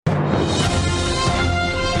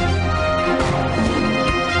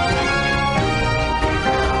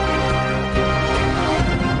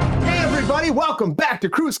welcome back to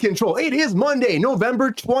Cruise Control. It is Monday,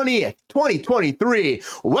 November 20th, 2023.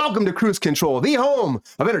 Welcome to Cruise Control, the home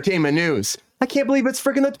of entertainment news. I can't believe it's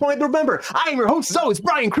freaking the 20th of November. I am your host, as always,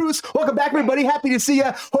 Brian Cruz. Welcome back, everybody. Happy to see you.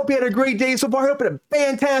 Hope you had a great day so far. Hope you had a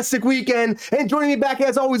fantastic weekend. And joining me back,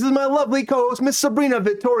 as always, is my lovely co-host, Miss Sabrina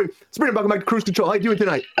Vittori. Sabrina, welcome back to Cruise Control. How are you doing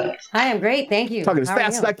tonight? I am great, thank you. Talking as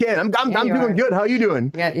fast as I can. I'm doing good. How are you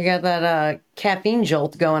doing? You got that caffeine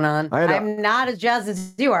jolt going on. I'm not as jazzed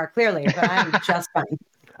as you are, clearly, but I'm just fine.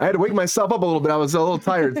 I had to wake myself up a little bit. I was a little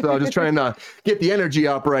tired, so I was just trying to get the energy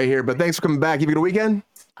up right here. But thanks for coming back. You have a good weekend?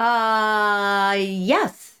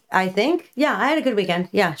 Yes, I think. Yeah, I had a good weekend.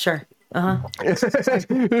 Yeah, sure. Sure.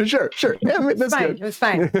 Yeah, that's good. It was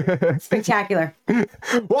fine. Spectacular.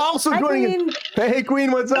 Well, also joining us. Hey, Queen,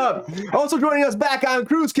 what's up? Also joining us back on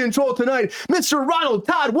Cruise Control tonight, Mr. Ronald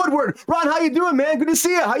Todd Woodward. Ron, how you doing, man? Good to see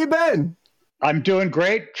you. How you been? I'm doing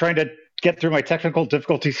great. Trying to get through my technical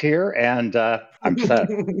difficulties here, and I'm set.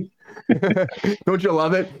 Don't you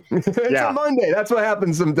love it? It's a Monday. That's what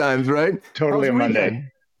happens sometimes, right? Totally a Monday.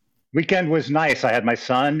 Weekend was nice. I had my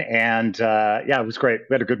son, and it was great.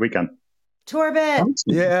 We had a good weekend. Torbit.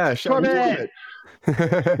 Yeah, Torbit.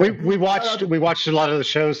 we watched a lot of the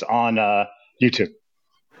shows on YouTube.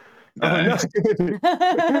 I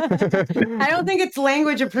don't think it's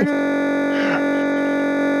language approved.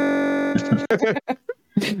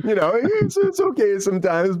 You know, it's okay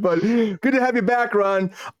sometimes, but good to have you back,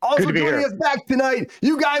 Ron. Also joining us back tonight,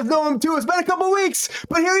 you guys know him too. It's been a couple weeks,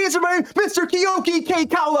 but here he is, everybody, Mr. Kiyoki K.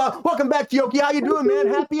 Kaula. Welcome back, Kiyoki. How you doing, man?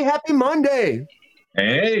 Happy Monday.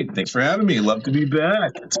 Hey, thanks for having me. Love to be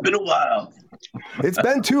back. It's been a while. It's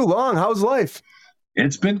been too long. How's life?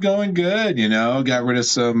 It's been going good, you know. Got rid of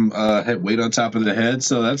some weight on top of the head,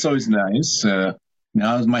 so that's always nice.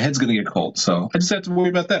 Now my head's going to get cold, so I just have to worry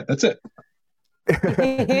about that. That's it.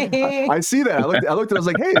 I see that. I looked and I was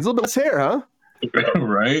like, hey, there's a little bit less hair, huh?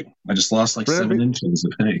 Right. I just lost like 7 inches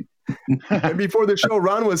of hay. And before the show,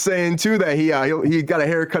 Ron was saying too that he got a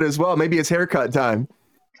haircut as well. Maybe it's haircut time.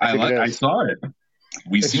 I saw it.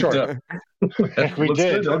 We synced up. We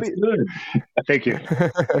did. Good. Thank you.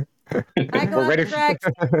 Hi, We're ready.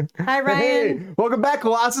 Hi, Ryan. Hey, welcome back,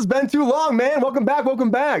 Colossus. It's been too long, man. Welcome back. Welcome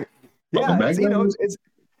back,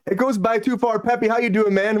 it goes by too far. Peppy, how you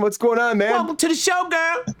doing, man? What's going on, man? Welcome to the show,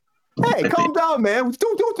 girl. Hey, calm down, man.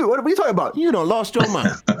 Don't do. What are you talking about? You done lost your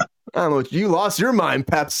mind. I don't know. You lost your mind,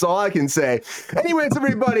 Pep. That's all I can say. Anyways,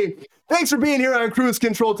 everybody, thanks for being here on Cruise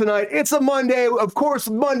Control tonight. It's a Monday, of course,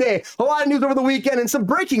 Monday. A lot of news over the weekend and some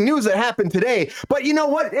breaking news that happened today. But you know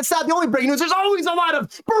what? It's not the only breaking news. There's always a lot of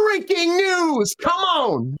breaking news. Come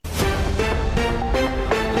on.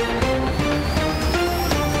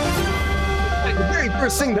 The very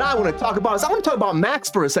first thing that I want to talk about is I want to talk about Max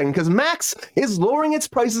for a second, because Max is lowering its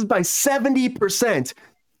prices by 70%.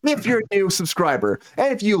 If you're a new subscriber,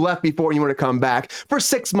 and if you left before and you want to come back, for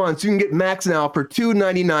 6 months, you can get Max now for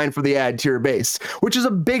 $2.99 for the ad tier base, which is a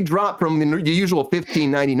big drop from the usual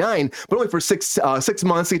 $15.99, but only for 6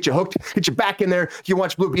 months to get you hooked, get you back in there. You can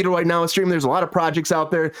watch Blue Beetle right now stream. There's a lot of projects out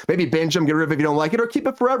there. Maybe binge them, get rid of it if you don't like it, or keep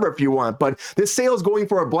it forever if you want. But this sale is going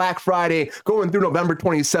for a Black Friday, going through November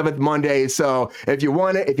 27th, Monday. So if you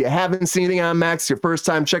want it, if you haven't seen anything on Max, your first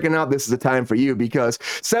time checking out, this is the time for you, because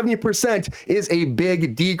 70% is a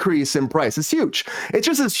big decrease in price. It's huge. It's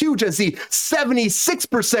just as huge as the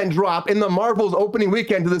 76% drop in the Marvel's opening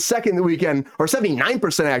weekend to the second weekend, or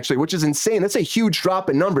 79% actually, which is insane. That's a huge drop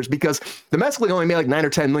in numbers, because domestically only made like 9 or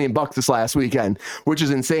 10 million bucks this last weekend, which is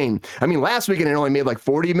insane. I mean, last weekend it only made like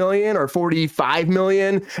 40 million or 45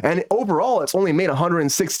 million, and overall it's only made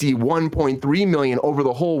 161.3 million over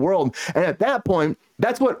the whole world. And at that point,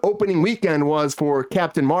 that's what opening weekend was for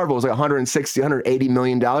Captain Marvel. It was like $180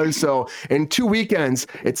 million. So in 2 weekends,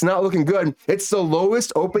 it's not looking good. It's the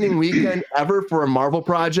lowest opening weekend ever for a Marvel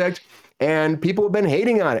project. And people have been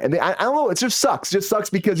hating on it. And I don't know, it just sucks. It just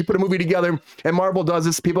sucks because you put a movie together and Marvel does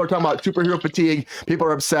this. People are talking about superhero fatigue. People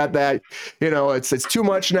are upset that, you know, it's too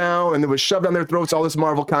much now and it was shoved down their throats, all this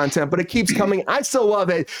Marvel content, but it keeps coming. I still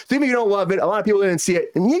love it. So even if you don't love it, a lot of people didn't see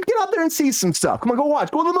it. And you get out there and see some stuff. Come on, go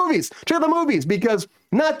watch. Go to the movies. Check out the movies, because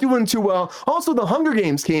not doing too well. Also, The Hunger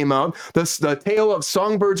Games came out. The Tale of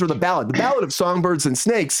Songbirds, or The Ballad of Songbirds and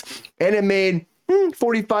Snakes. And it made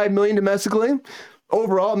 45 million domestically.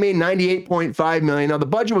 Overall, it made 98.5 million. Now, the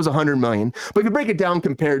budget was 100 million, but if you break it down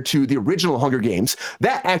compared to the original Hunger Games,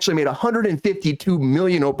 that actually made 152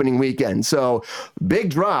 million opening weekend. So big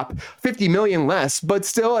drop, 50 million less, but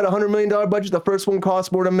still at $100 million budget. The first one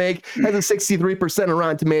cost more to make, has a 63% on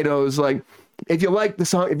Rotten Tomatoes. Like, if you like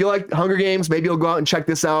Hunger Games, maybe you'll go out and check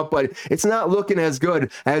this out, but it's not looking as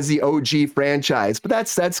good as the OG franchise. But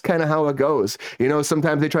that's kind of how it goes. You know,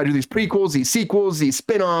 sometimes they try to do these prequels, these sequels, these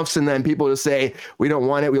spin-offs, and then people just say, we don't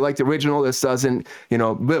want it. We like the original. This doesn't,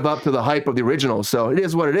 live up to the hype of the original. So it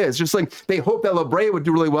is what it is. Just like they hope that La Brea would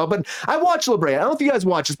do really well. But I watched La Brea. I don't know if you guys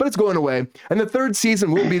watch this, but it's going away. And the third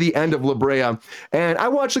season will be the end of La Brea. And I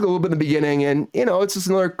watched like a little bit in the beginning, and it's just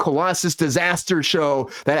another Colossus disaster show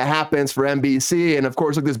that happens for NBC. And of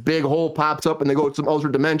course, like this big hole pops up and they go to some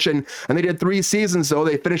ultra dimension, and they did 3 seasons. So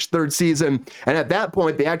they finished third season. And at that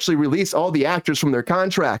point, they actually released all the actors from their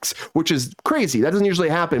contracts, which is crazy. That doesn't usually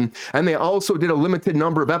happen. And they also did a limited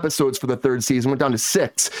number of episodes for the third season, went down to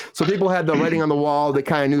 6. So people had the writing on the wall. They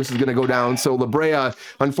kind of knew this was going to go down. So La Brea,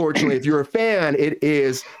 unfortunately, if you're a fan, it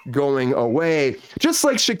is going away. Just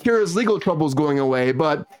like Shakira's legal troubles going away,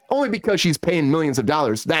 but only because she's paying millions of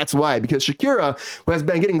dollars. That's why, because Shakira has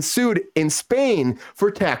been getting sued in Spain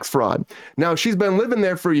for tax fraud. Now, she's been living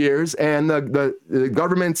there for years, and the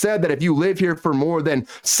government said that if you live here for more than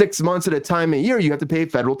 6 months at a time a year, you have to pay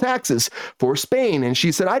federal taxes for Spain. And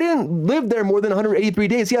she said, I didn't live there more than 183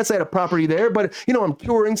 days. Yes, I had a property there, but, I'm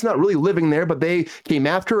touring. It's not really living there. But they came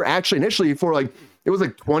after her actually initially for it was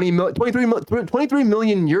like 23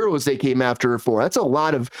 million euros they came after her for. That's a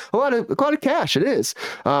lot of cash. It is.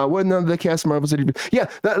 What none of the cast Marvels did. Yeah,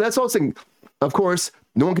 that's all saying. Of course,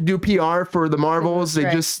 no one could do PR for the Marvels. They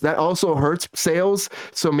that also hurts sales.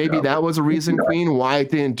 So maybe that was a reason, Queen, why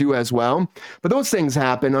it didn't do as well. But those things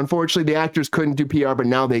happen. Unfortunately, the actors couldn't do PR, but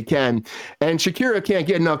now they can. And Shakira can't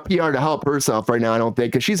get enough PR to help herself right now, I don't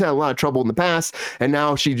think, because she's had a lot of trouble in the past. And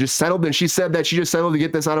now she just settled. And she said that she just settled to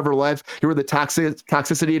get this out of her life. Get rid of the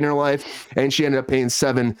toxicity in her life. And she ended up paying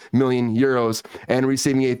 7 million euros and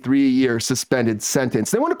receiving a 3-year suspended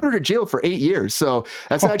sentence. They want to put her to jail for 8 years. So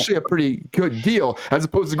that's actually a pretty good deal, as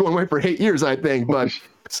opposed to going away for 8 years, I think. But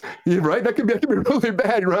right, that could be really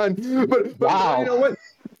bad, Ron. But wow, you know what?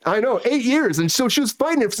 I know, 8 years. And so she was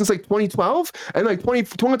fighting it since like 2012 and like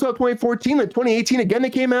 2012, 2014, like 2018. Again, they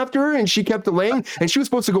came after her and she kept delaying. And she was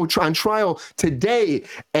supposed to go on trial today.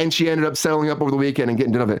 And she ended up settling up over the weekend and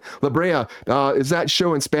getting done of it. La Brea, is that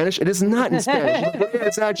show in Spanish? It is not in Spanish. La Brea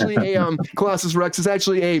is actually Colossus Rex is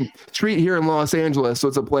actually a street here in Los Angeles. So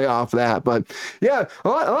it's a play off that. But yeah, a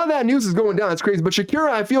lot of that news is going down. It's crazy. But Shakira,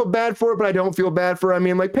 I feel bad for her, but I don't feel bad for her. I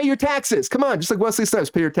mean, like, pay your taxes. Come on. Just like Wesley Snipes,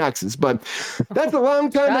 pay your taxes. But that's a long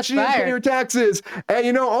time that she didn't pay your taxes.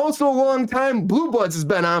 And also a long time Blue Bloods has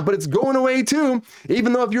been on, but it's going away too.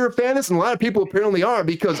 Even though if you're a fan of this, and a lot of people apparently are,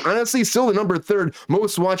 because honestly, still the number 3rd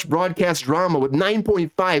most watched broadcast drama with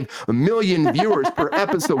 9.5 million viewers per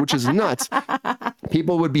episode, which is nuts.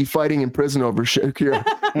 People would be fighting in prison over Shakira.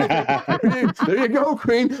 There you go,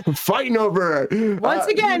 Queen. Fighting over her. Once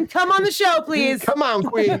again, come on the show, please. Come on,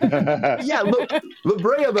 Queen. Yeah, look, La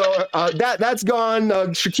Brea, though, that's gone.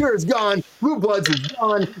 Shakira's gone. Blue Bloods is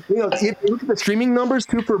gone. If you look at the streaming numbers,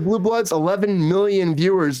 too, for Blue Bloods, 11 million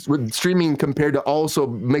viewers with streaming compared to also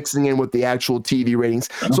mixing in with the actual TV ratings.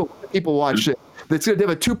 So people watch it. It's going to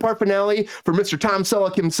have a 2-part finale for Mr. Tom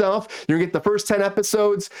Selleck himself. You're going to get the first 10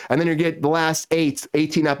 episodes, and then you get the last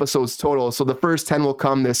 18 episodes total. So the first 10 will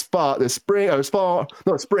come spring,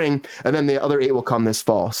 and then the other 8 will come this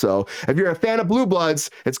fall. So if you're a fan of Blue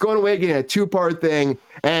Bloods, it's going away again, a 2-part thing.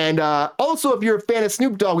 And also, if you're a fan of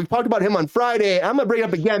Snoop Dogg, we talked about him on Friday. I'm going to bring it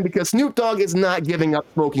up again because Snoop Dogg is not giving up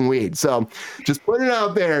smoking weed. So just putting it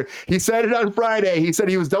out there. He said it on Friday. He said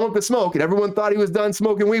he was done with the smoke, and everyone thought he was done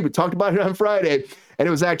smoking weed. We talked about it on Friday. And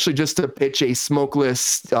it was actually just to pitch a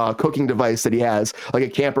smokeless cooking device that he has, like a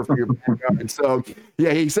camper for your backyard. So,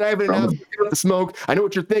 yeah, he said, I haven't announced the smoke. I know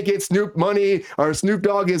what you're thinking. Snoop Money or Snoop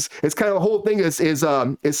Dogg is kind of the whole thing is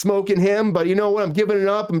smoking him. But you know what? I'm giving it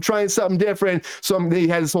up. I'm trying something different. So he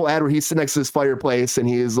had this whole ad where he's sitting next to his fireplace and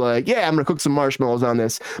he's like, yeah, I'm going to cook some marshmallows on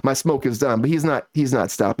this. My smoke is done. But he's not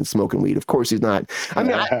stopping smoking weed. Of course he's not. I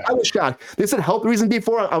mean, I was shocked. They said health reason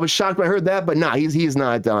before. I was shocked when I heard that. But nah, he's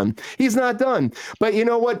not done. He's not done. But you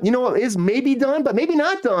know what is maybe done, but maybe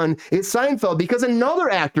not done is Seinfeld, because another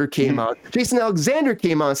actor came out. Jason Alexander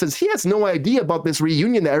came out and says he has no idea about this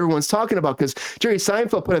reunion that everyone's talking about, because Jerry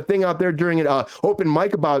Seinfeld put a thing out there during an open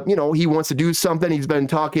mic about, he wants to do something. He's been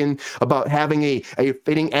talking about having a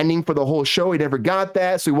fitting ending for the whole show. He never got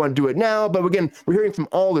that, so we want to do it now. But again, we're hearing from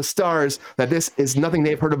all the stars that this is nothing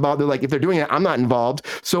they've heard about. They're like, if they're doing it, I'm not involved.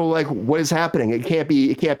 So like, what is happening? It can't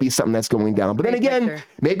be something that's going down. But then again,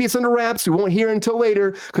 maybe it's under wraps. We won't hear until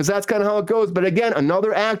later, because that's kind of how it goes. But again,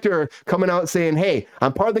 another actor coming out saying, hey,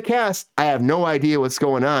 I'm part of the cast. I have no idea what's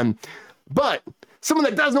going on. But someone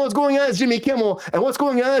that does know what's going on is Jimmy Kimmel. And what's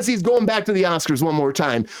going on is he's going back to the Oscars one more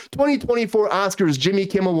time. 2024 Oscars, Jimmy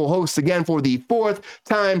Kimmel will host again for the 4th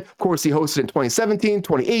time. Of course, he hosted in 2017,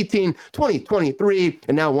 2018, 2023,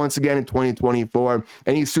 and now once again in 2024.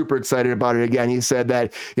 And he's super excited about it again. He said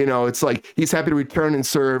that, it's like he's happy to return and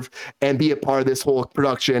serve and be a part of this whole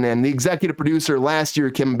production. And the executive producer last year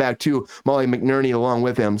came back too, Molly McNerney, along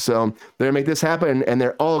with him. So they're going to make this happen, and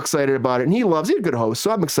they're all excited about it. And he's a good host,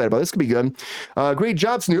 so I'm excited about it. This could be good. Great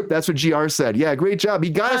job, Snoop. That's what GR said. Yeah, great job. He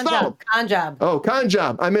got us all. Con job. Oh, con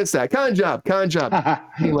job. I missed that. Con job.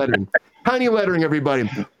 Tiny lettering, everybody.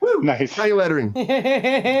 Woo, nice. Tiny lettering.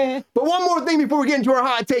 But one more thing before we get into our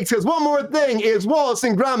hot takes, because one more thing is Wallace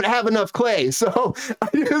and Gromit have enough clay. So I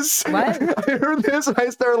heard this and I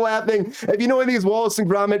started laughing. If you know any of these Wallace and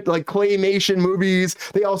Gromit like claymation movies,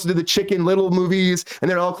 they also do the Chicken Little movies,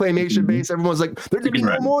 and they're all claymation based. Everyone's like, there's gonna be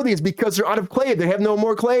no more of these because they're out of clay. They have no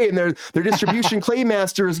more clay, and their distribution clay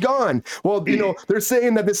master is gone. Well, they're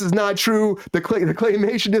saying that this is not true. The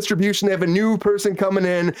claymation distribution, they have a new person coming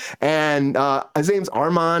in, and his name's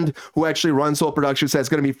Armand, who actually runs Soul Productions, says it's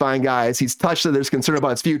going to be fine, guys. He's touched that there's concern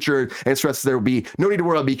about his future and stresses there will be no need to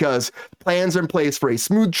worry because plans are in place for a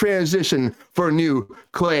smooth transition for new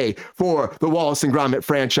clay for the Wallace and Gromit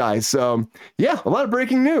franchise. So, yeah, a lot of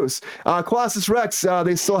breaking news. Colossus Rex,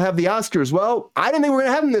 they still have the Oscars. Well, I didn't think we were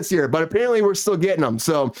going to have them this year, but apparently we're still getting them.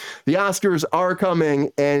 So the Oscars are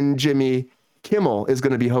coming, and Jimmy Kimmel is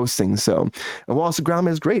going to be hosting. So Wallace and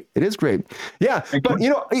Gromit is great. It is great. Yeah, but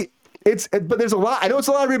but there's a lot. I know it's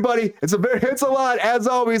a lot, everybody. It's a lot, as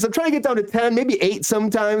always. I'm trying to get down to 10, maybe 8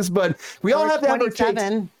 sometimes, but we all have to have our takes.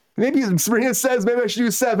 Maybe Serena says maybe I should do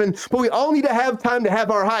 7, but we all need to have time to have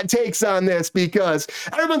our hot takes on this because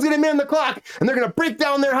everyone's going to man the clock and they're going to break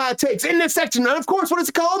down their hot takes in this section. And of course, what is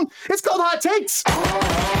it called? It's called Hot Takes.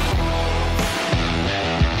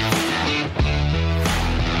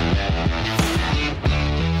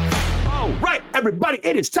 Right, everybody,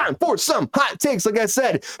 it is time for some hot takes. Like I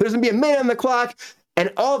said, there's going to be a man on the clock,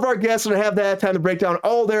 and all of our guests are going to have that time to break down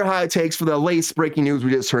all their hot takes for the latest breaking news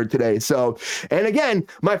we just heard today. So, and again,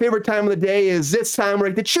 my favorite time of the day is this time where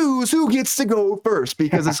I get to choose who gets to go first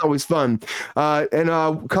because it's always fun.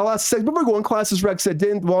 Colossus said, but we're going, Colossus Rex said,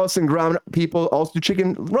 didn't Wallace and Gromit people also do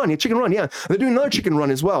Chicken Run? Yeah, Chicken Run, yeah. They're doing another Chicken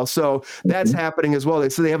Run as well. So that's happening as well. They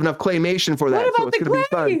say they have enough claymation for that. So it's going to be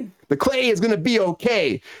fun. The clay is going to be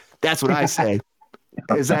okay. That's what I say.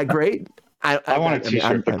 Is that great? I want a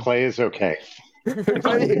t-shirt. The clay is okay.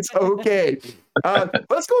 It's okay.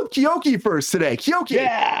 Let's go with Kyoki first today.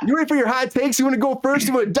 Kyoki, you ready for your hot takes? You want to go first?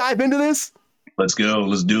 You want to dive into this? Let's go.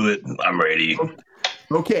 Let's do it. I'm ready.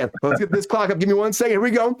 Okay, let's get this clock up. Give me 1 second. Here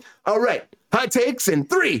we go. All right. Hot takes in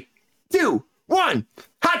 3, 2, 1.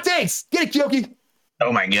 Hot takes. Get it, Kyoki.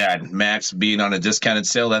 Oh my God, Max being on a discounted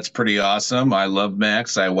sale, that's pretty awesome. I love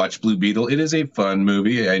Max. I watched Blue Beetle. It is a fun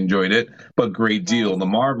movie. I enjoyed it, but great deal. The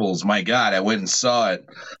Marvels, my God, I went and saw it.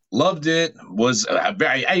 Loved it.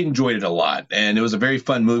 I enjoyed it a lot, and it was a very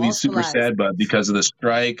fun movie. Also super sad, but because of the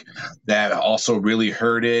strike, that also really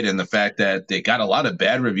hurt it, and the fact that they got a lot of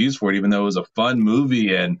bad reviews for it, even though it was a fun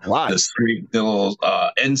movie, and the little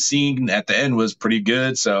end scene at the end was pretty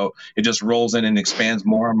good. So it just rolls in and expands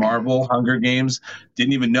more on Marvel. Hunger Games,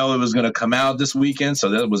 didn't even know it was going to come out this weekend, so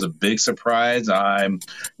that was a big surprise. I'm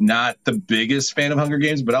not the biggest fan of Hunger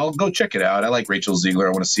Games, but I'll go check it out. I like Rachel Ziegler.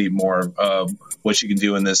 I want to see more of what she can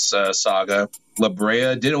do in this saga. La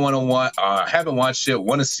Brea, haven't watched it,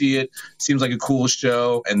 want to see it. Seems like a cool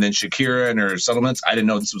show. And then Shakira and her settlements. I didn't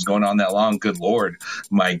know this was going on that long. Good Lord.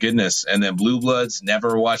 My goodness. And then Blue Bloods,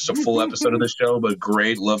 never watched a full episode of the show, but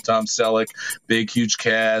great. Love Tom Selleck. Big, huge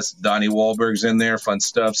cast. Donnie Wahlberg's in there. Fun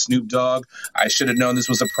stuff. Snoop Dogg. I should have known this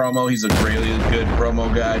was a promo. He's a really good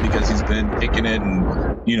promo guy because he's been picking it and,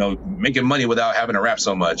 making money without having to rap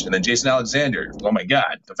so much. And then Jason Alexander. Oh, my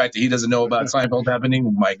God. The fact that he doesn't know about Seinfeld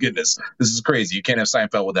happening, my goodness. This is crazy. You can't have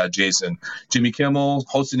Seinfeld without Jason. Jimmy Kimmel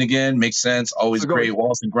hosting again makes sense. Always great.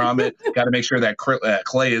 Wallace and Gromit. Got to make sure that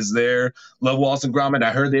Clay is there. Love Wallace and Gromit.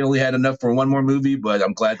 I heard they only had enough for one more movie, but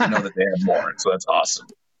I'm glad to know that they have more. So that's awesome.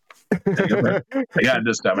 I got it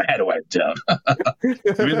this time. I had to wipe it down. We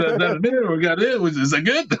got it. Is that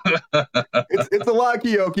good? it's a lot,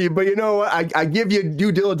 Kyoki, but you know what? I give you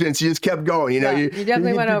due diligence. You just kept going. You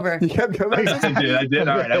definitely went over. You kept going. I did.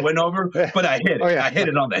 All right. I went over, but I hit it. I hit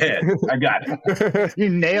it on the head. I got it. You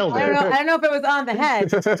nailed it. I don't know if it was on the head.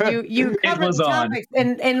 You covered the topics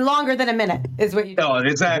in longer than a minute is what you did. Oh,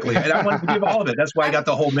 exactly. And I wanted to give all of it. That's why I got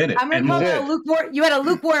the whole minute. I'm going to call it a lukewarm. You had a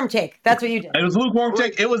lukewarm take. That's what you did. It was a lukewarm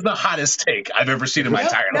take. It was the hottest take I've ever seen in my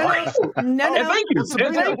entire life. No. Thank you.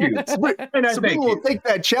 Sabrina will take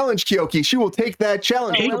that challenge, Kyoki. She will take that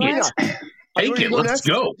challenge. Take it. Let's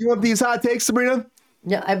go. You want these hot takes, Sabrina?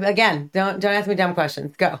 Yeah. Again, don't ask me dumb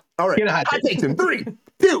questions. Go. All right. Get a hot takes in 3,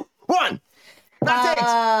 2, 1.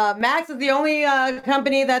 Max is the only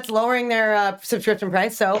company that's lowering their subscription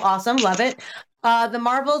price. So awesome. Love it. The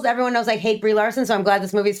Marvels, everyone knows I hate Brie Larson, so I'm glad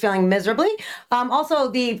this movie's feeling miserably. Also,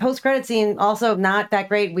 the post-credit scene, also not that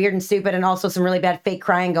great, weird and stupid, and also some really bad fake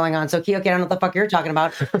crying going on. So, Keoki, I don't know what the fuck you're talking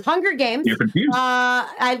about. Hunger Games. You're confused.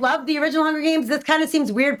 I love the original Hunger Games. This kind of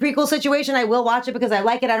seems weird prequel situation. I will watch it because I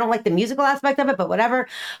like it. I don't like the musical aspect of it, but whatever.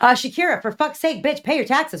 Shakira, for fuck's sake, bitch, pay your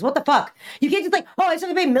taxes. What the fuck? You can't just I just have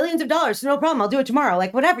to pay millions of dollars, so no problem. I'll do it tomorrow.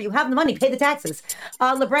 Like, whatever. You have the money. Pay the taxes.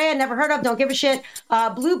 La Brea, never heard of. Don't give a shit.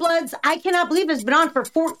 Blue Bloods, I cannot believe it's been on for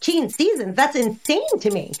 14 seasons. That's insane to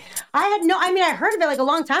me. I heard of it a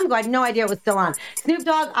long time ago. I had no idea it was still on. Snoop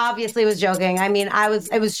Dogg obviously was joking.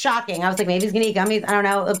 It was shocking. I was like, maybe he's gonna eat gummies. I don't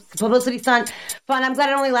know. Publicity stunt. Fun. I'm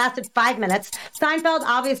glad it only lasted 5 minutes. Seinfeld,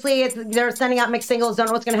 obviously, they're sending out mixed singles. Don't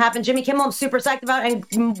know what's gonna happen. Jimmy Kimmel, I'm super psyched about. And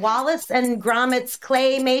Wallace and Gromit's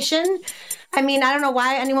claymation. I don't know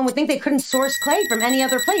why anyone would think they couldn't source clay from any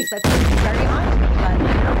other place. That's very odd.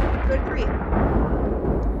 But good grief.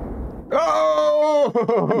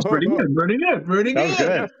 Oh, That's pretty good.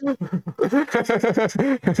 That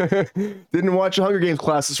was good. Didn't watch the Hunger Games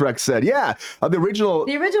class, as Rex said. Yeah, the original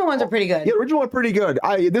ones are pretty good. Yeah, the original one pretty good.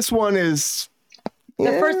 This one is.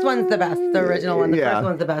 The first one's the best. The original one. The first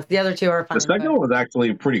one's the best. The other two are fine. The second one was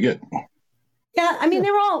actually pretty good. Yeah, they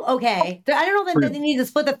were all okay. I don't know that they need to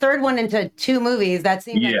split the third one into 2 movies. That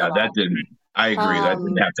seems that didn't. I agree. That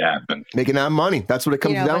didn't have to happen. Making that money. That's what it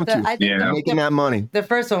comes down to. Making that money. The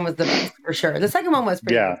first one was the best for sure. The second one was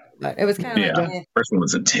pretty good, but it was kind of First one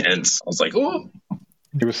was intense. I was like, oh.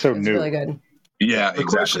 It was so new. Really good. Yeah, the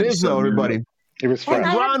question is, though, everybody. It was fun.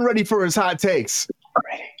 Ron ready for his hot takes.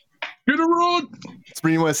 Get a run.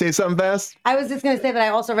 Sabrina, you want to say something fast? I was just going to say that I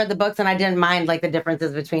also read the books and I didn't mind the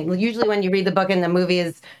differences between. Usually when you read the book and the movie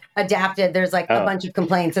is adapted, there's a bunch of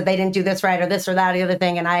complaints that they didn't do this right or this or that or the other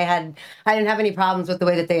thing, and I didn't have any problems with the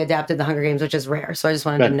way that they adapted the Hunger Games, which is rare. So I just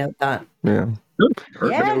wanted to note that. Yeah.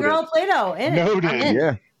 Yeah, girl, Play-Doh. Noted.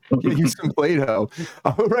 Yeah. Use some Play-Doh.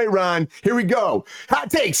 All right, Ron. Here we go. Hot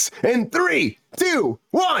takes in 3, 2,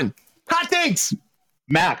 1. Hot takes.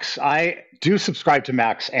 Max, I do subscribe to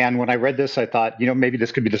Max, and when I read this, I thought, maybe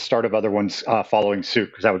this could be the start of other ones following suit,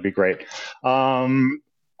 because that would be great.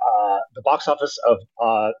 The box office of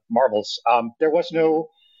Marvels, there was no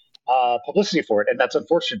publicity for it, and that's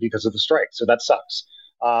unfortunate because of the strike, so that sucks.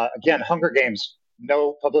 Again, Hunger Games,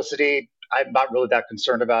 no publicity. I'm not really that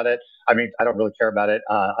concerned about it. I don't really care about it.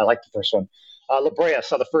 I like the first one. La Brea,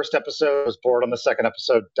 saw the first episode, was bored on the second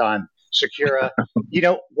episode, done. Shakira,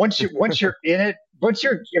 once you're in it, once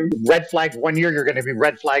you're red flagged 1 year, you're going to be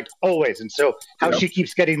red flagged always. And so how she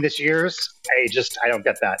keeps getting this year's, I don't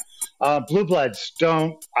get that. Blue Bloods,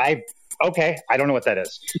 I don't know what that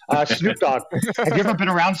is. Snoop Dogg, have you ever been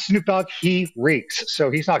around Snoop Dogg? He reeks,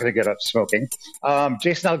 so he's not going to get up smoking.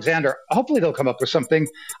 Jason Alexander, hopefully they'll come up with something.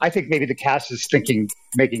 I think maybe the cast is making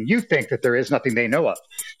you think that there is nothing they know of.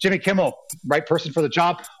 Jimmy Kimmel, right person for the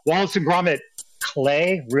job. Wallace and Gromit,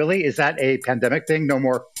 clay, really? Is that a pandemic thing? No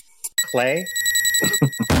more clay?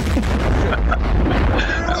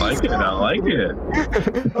 I like it.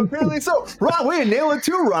 Apparently so. Ron, way to nail it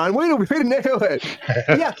too, Ron. Way to nail it.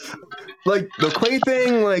 Yeah. The clay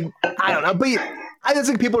thing, I don't know. But I just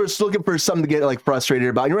think people are just looking for something to get frustrated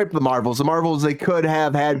about. You're right with the Marvels. The Marvels, they could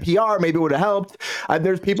have had PR. Maybe it would have helped.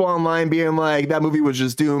 There's people online being like, that movie was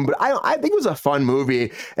just doomed. But I think it was a fun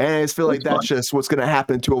movie. And I just feel like that's just what's going to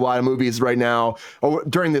happen to a lot of movies right now, or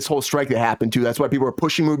during this whole strike that happened too. That's why people are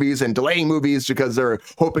pushing movies and delaying movies, because they're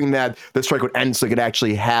hoping that the strike would end so they could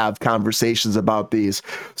actually have conversations about these.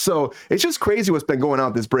 So it's just crazy what's been going on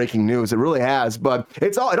with this breaking news. It really has. But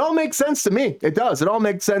it all makes sense to me. It does. It all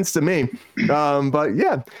makes sense to me. But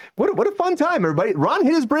yeah, what a fun time, everybody. Ron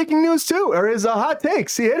hit his breaking news too, or his hot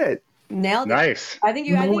takes. He hit it. Nailed it. Nice. I think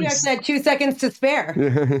you actually had 2 seconds to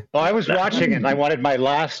spare. Well, I was watching it and I wanted my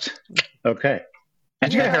last. Okay.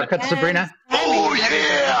 Did you get a haircut, Sabrina? Oh,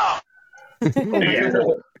 yeah.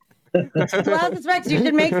 Well, that's right. You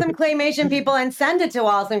should make some claymation people and send it to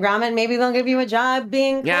Wallace and Gromit. Maybe they'll give you a job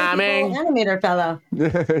being animator fellow.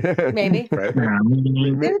 Maybe.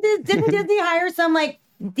 Didn't Disney hire some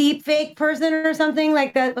deep fake person or something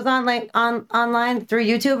that was on online through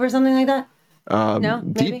YouTube or something like that? No,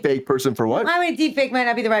 deep fake person for what? Deep fake might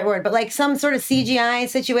not be the right word, but some sort of CGI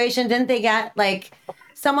situation. Didn't they get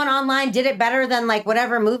someone online did it better than like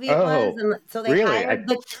whatever movie it was, and so they really? hired.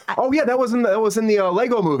 That was in the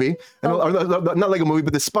Lego movie, not Lego movie,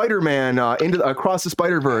 but the Spider-Man Across the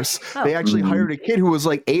Spider-Verse. They actually hired a kid who was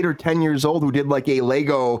like 8 or 10 years old who did like a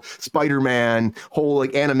Lego Spider-Man whole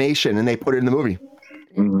like animation, and they put it in the movie.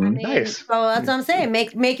 Nice. So that's what I'm saying.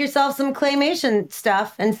 Make yourself some claymation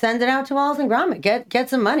stuff and send it out to Wallace and Gromit. Get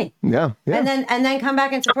some money. Yeah. And then come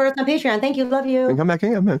back and support us on Patreon. Thank you. Love you. And come back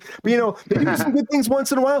in. But they do some good things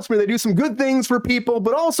once in a while for me. They do some good things for people,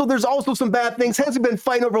 but also there's also some bad things. Hence, we've been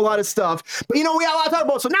fighting over a lot of stuff. But we got a lot to talk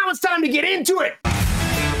about. So now it's time to get into it.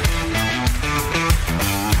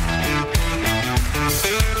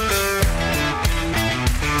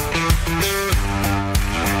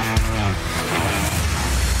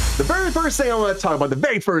 The very first thing I want to talk about, the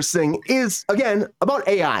very first thing is, again, about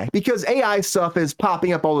AI, because AI stuff is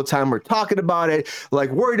popping up all the time. We're talking about it,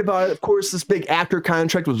 like worried about it. Of course, this big actor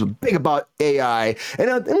contract was big about AI.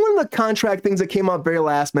 And one of the contract things that came out very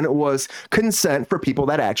last minute was consent for people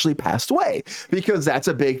that actually passed away, because that's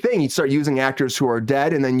a big thing. You start using actors who are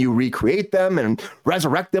dead and then you recreate them and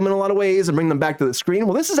resurrect them in a lot of ways and bring them back to the screen.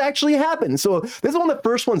 Well, this has actually happened. So this is one of the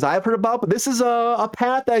first ones I've heard about, but this is a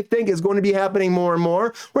path I think is going to be happening more and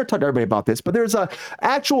more. We're talk to everybody about this, but there's a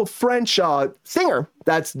actual French singer.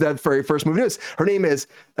 That's the very first movie news. Her name is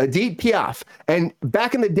Edith Piaf. And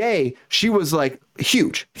back in the day, she was like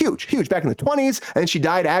huge back in the 20s. And she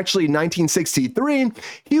died actually in 1963.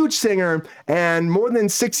 Huge singer. And more than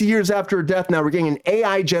 60 years after her death, now we're getting an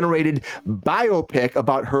AI generated biopic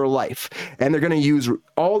about her life. And they're going to use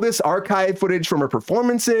all this archive footage from her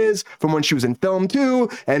performances, from when she was in film too,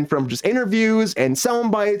 and from just interviews and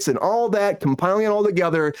sound bites and all that, compiling it all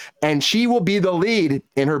together. And she will be the lead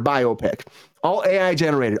in her biopic. All AI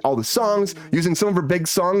generated, all the songs, using some of her big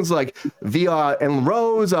songs like Via en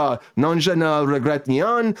Rose, Non je ne regrette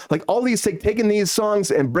rien, like all these, taking these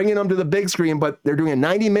songs and bringing them to the big screen, but they're doing a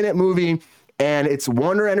 90-minute movie. And it's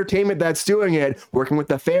Warner Entertainment that's doing it, working with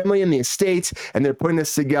the family and the estate, and they're putting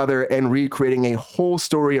this together and recreating a whole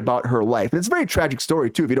story about her life. And it's a very tragic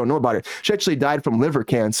story, too, if you don't know about it. She actually died from liver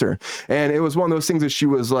cancer. And it was one of those things that she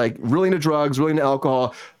was like really into drugs, really into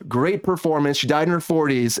alcohol, great performance. She died in her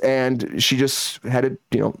 40s, and she just had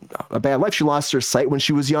a bad life. She lost her sight when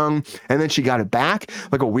she was young, and then she got it back.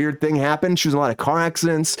 Like a weird thing happened. She was in a lot of car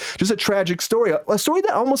accidents. Just a tragic story. A story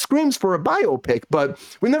that almost screams for a biopic, but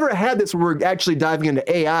we never had this where we're actually diving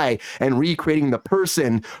into AI and recreating the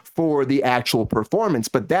person for the actual performance,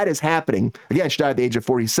 but that is happening. Again, she died at the age of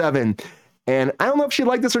 47, and I don't know if she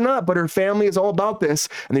liked this or not, but her family is all about this,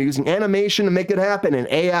 and they're using animation to make it happen and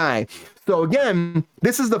AI. So again,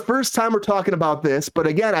 this is the first time we're talking about this, but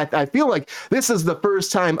again, I feel like this is the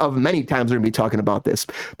first time of many times we're going to be talking about this,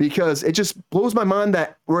 because it just blows my mind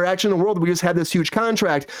that we're actually in a world where we just had this huge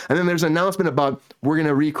contract, and then there's an announcement about we're going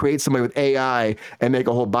to recreate somebody with AI and make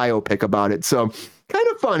a whole biopic about it. So kind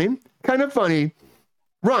of funny.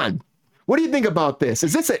 Ron, what do you think about this?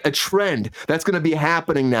 Is this a trend that's going to be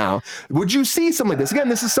happening now? Would you see something like this? Again,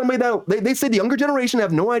 this is somebody that they say the younger generation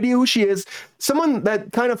have no idea who she is. Someone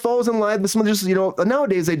that kind of falls in line with someone just,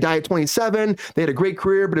 nowadays they die at 27. They had a great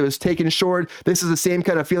career, but it was taken short. This is the same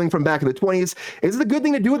kind of feeling from back in the 20s. Is it a good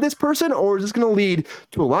thing to do with this person, or is this going to lead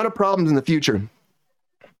to a lot of problems in the future?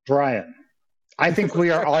 Brian, I think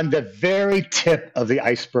we are on the very tip of the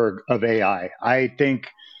iceberg of AI. I think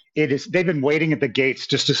they've been waiting at the gates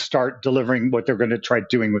just to start delivering what they're going to try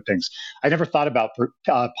doing with things. I never thought about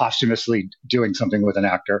posthumously doing something with an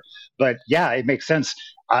actor, but yeah, it makes sense.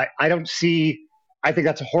 I think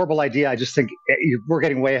that's a horrible idea. I just think we're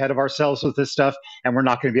getting way ahead of ourselves with this stuff, and we're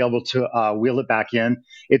not going to be able to wheel it back in.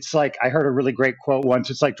 It's like, I heard a really great quote once.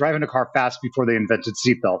 It's like driving a car fast before they invented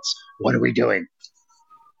seatbelts. What are we doing?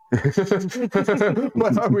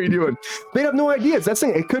 What are we doing? They have no ideas. That's the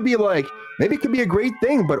thing. It could be like, maybe it could be a great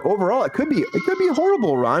thing, but overall it could be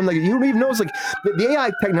horrible, Ron. Like, you don't even know. It's like the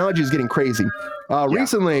AI technology is getting crazy.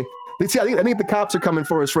 Recently, I think the cops are coming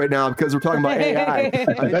for us right now because we're talking about AI.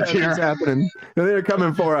 That's what's happening. They're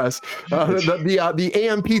coming for us. The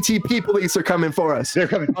AMPTP police are coming for us. They're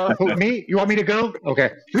coming. Me? You want me to go?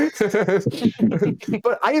 Okay.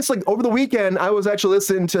 But I just, like, over the weekend, I was actually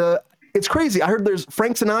listening to, it's crazy. I heard there's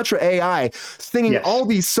Frank Sinatra AI singing all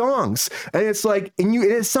these songs, and it's like,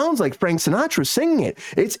 it sounds like Frank Sinatra singing it.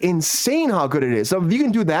 It's insane how good it is. So if you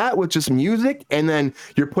can do that with just music, and then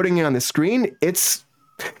you're putting it on the screen,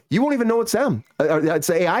 you won't even know it's them. It's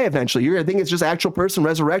AI eventually. You're gonna think it's just actual person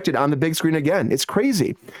resurrected on the big screen again. It's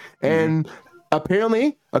crazy, and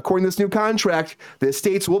apparently, according to this new contract, the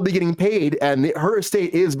estates will be getting paid, and her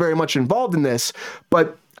estate is very much involved in this,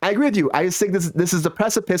 but I agree with you. I just think this is the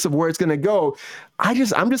precipice of where it's going to go. I'm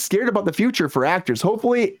just scared about the future for actors.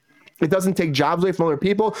 Hopefully, it doesn't take jobs away from other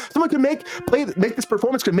people. Someone could make this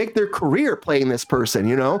performance, could make their career playing this person,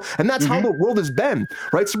 you know? And that's how the world has been,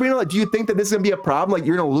 right? Sabrina, like, do you think that this is going to be a problem? Like,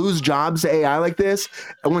 you're going to lose jobs to AI like this?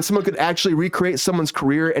 And when someone could actually recreate someone's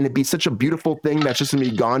career and it'd be such a beautiful thing that's just going to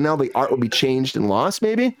be gone now, the art will be changed and lost,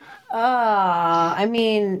 maybe? I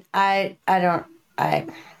mean,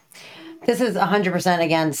 this is 100%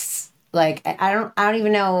 against, like, I don't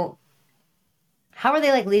even know. How are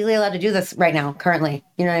they like legally allowed to do this right now, currently?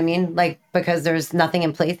 You know what I mean? Like, because there's nothing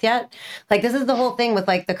in place yet. Like, this is the whole thing with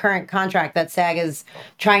like the current contract that SAG is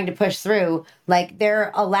trying to push through. Like,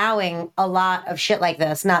 they're allowing a lot of shit like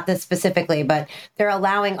this, not this specifically, but they're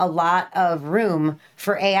allowing a lot of room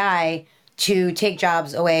for AI to take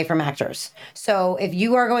jobs away from actors. So if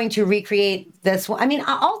you are going to recreate this, I mean,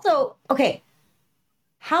 also, okay,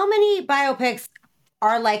 how many biopics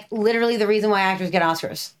are like literally the reason why actors get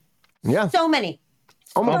Oscars? Yeah. So many.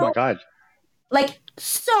 Oh my God. Like,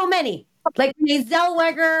 so many. Like, Renee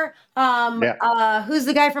Zellweger, who's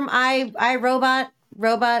the guy from I, Robot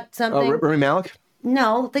something? Rami Malek?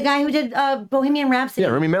 No, the guy who did Bohemian Rhapsody. Yeah,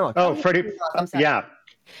 Rami Malek. Oh, Freddie. I'm sorry. Yeah.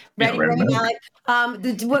 Rami Malek.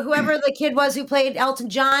 Whoever the kid was who played Elton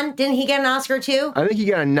John, didn't he get an Oscar too? I think he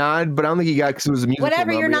got a nod, but I don't think he got because it was a musical.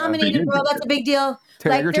 Whatever you're nominated for, that's a big deal.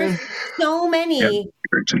 Like, there's so many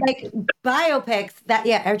like biopics that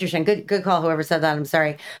Egerton, good call, whoever said that. I'm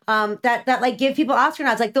sorry. That like give people Oscar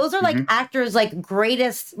nods. Like, those are like actors' like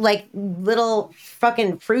greatest like little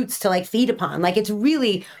fucking fruits to like feed upon. Like, it's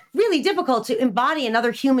really, really difficult to embody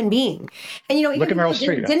another human being. And you know, look at Meryl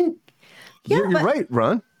Streep. You're right,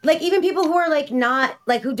 Ron. Like, even people who are like not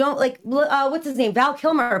like who don't like what's his name? Val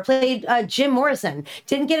Kilmer played Jim Morrison.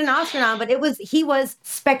 Didn't get an Oscar nom, but he was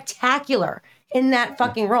spectacular in that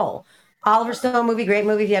fucking role. Oliver Stone movie, great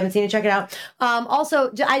movie. If you haven't seen it, check it out.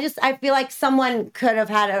 Also, I feel like someone could have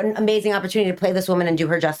had an amazing opportunity to play this woman and do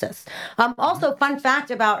her justice. Also, fun fact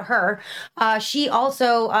about her, she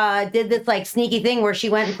also did this like sneaky thing where she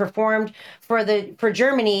went and performed for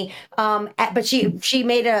Germany, but she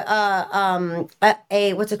made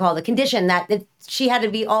a what's it called? A condition that she had to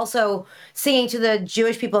be also singing to the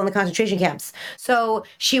Jewish people in the concentration camps. So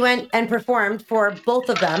she went and performed for both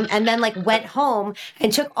of them, and then like went home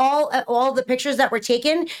and took all the pictures that were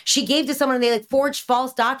taken. She gave to someone, and they like forged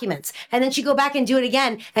false documents, and then she'd go back and do it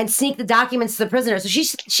again and sneak the documents to the prisoners. So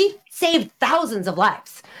she saved thousands of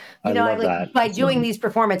lives. You know, like, by doing these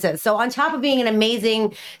performances. So on top of being an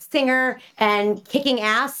amazing singer and kicking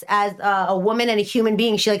ass as a woman and a human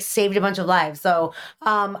being, she like saved a bunch of lives. So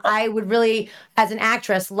I would really, as an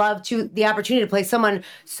actress, love the opportunity to play someone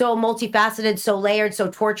so multifaceted, so layered,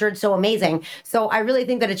 so tortured, so amazing. So I really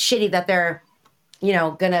think that it's shitty that they're, you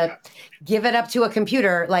know, gonna give it up to a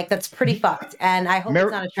computer. Like, that's pretty fucked. And I hope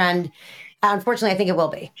it's not a trend. Unfortunately, I think it will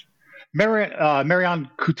be.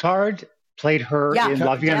 Marianne Cotillard played her in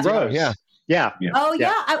La Vie en Rose. Yeah. Oh,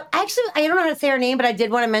 yeah. I don't know how to say her name, but I did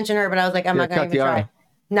want to mention her, but I was like, I'm not going to even try.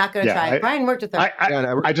 Not going to try. Brian worked with her.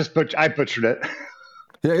 I butchered it.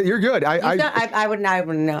 Yeah, you're good. I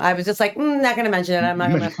wouldn't know. I was just like, not going to mention it. I'm not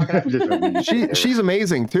going to fuck it up. She's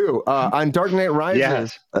amazing too. On Dark Knight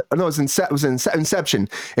Rises. No, it was Inception.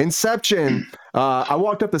 Inception. I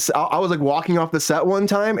walked up the set. I was like walking off the set one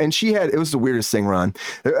time, and it was the weirdest thing, Ron.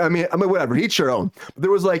 I mean, whatever. Each your own. But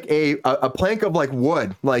there was like a plank of like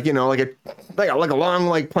wood, like, you know, like a long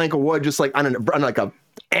like plank of wood, just like on like a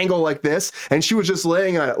angle like this, and she was just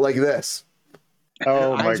laying on it like this.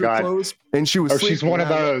 Oh my God. Closed, and she was she's one of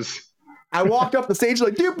those. I walked up the stage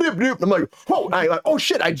like doop doop doop. I'm like, oh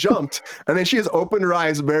shit, I jumped. And then she just opened her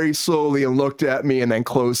eyes very slowly and looked at me and then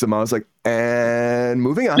closed them. I was like, and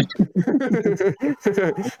moving on. I'm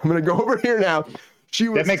gonna go over here now.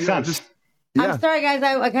 That makes sense. I'm sorry, guys.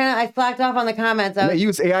 I slacked off on the comments. I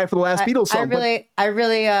used AI for the last Beatles song. I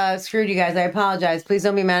really screwed you guys. I apologize. Please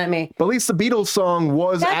don't be mad at me. But at least the Beatles song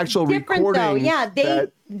was actual recording. Though. Yeah,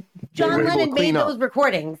 John Lennon made those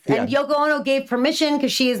recordings, and Yoko Ono gave permission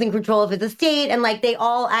because she is in control of his estate, and like they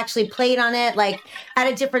all actually played on it like at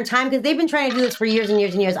a different time because they've been trying to do this for years and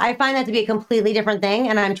years and years. I find that to be a completely different thing,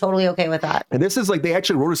 and I'm totally okay with that. And this is like they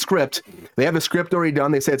actually wrote a script. They have a script already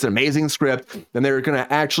done. They say it's an amazing script, and they're going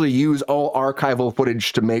to actually use all archival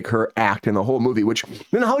footage to make her act in the whole movie. Which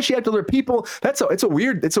then how she act to other people? It's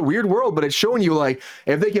a weird world, but it's showing you like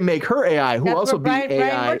if they can make her AI, who also be AI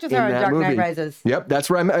Brian worked with her in Dark Knight Rises. Yep, that's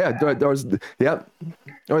right. Yeah. There was, yep.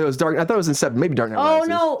 Oh, it was Dark. I thought it was Inception. Maybe Dark Knight Rises.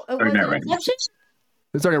 Oh no, was it Inception?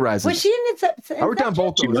 It's Dark Knight Rises. Was she in Inception? I worked on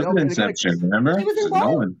both. She was in Inception. Remember? She was in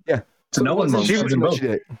both. Yeah. So no one she was in both.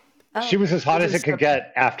 She was as hot as it could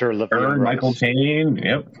get after Olivia Rose. Michael Caine,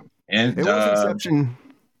 yep. And It was Inception.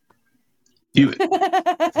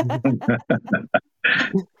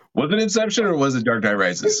 Was it Inception or was it Dark Knight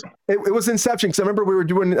Rises? It was Inception, because I remember we were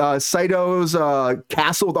doing Saito's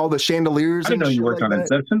castle with all the chandeliers. I didn't know you worked on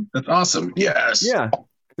Inception. That's awesome. Yes. Yeah.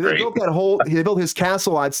 They built that whole. He built his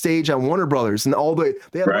castle on stage on Warner Brothers, and all the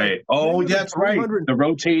they had right. Oh, that's right. The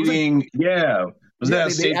rotating. Yeah. Was that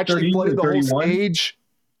they stage actually 30 flooded the whole 31? stage.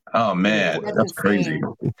 Oh man, that's crazy.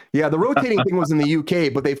 Yeah, the rotating thing was in the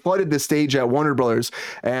UK, but they flooded the stage at Warner Brothers,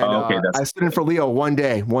 and I stood in for Leo one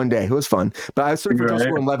day. It was fun, but I stood in for Joseph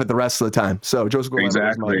Gordon-Levitt the rest of the time. So Joseph Gordon-Levitt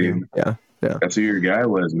was my dude. Yeah. That's who your guy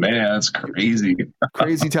was. Man, that's crazy.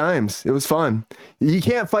 Crazy times. It was fun. You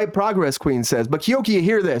can't fight progress, Queen says. But Keoki, you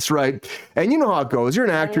hear this, right? And you know how it goes. You're an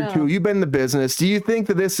actor too. You've been in the business. Do you think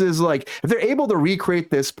that this is like, if they're able to recreate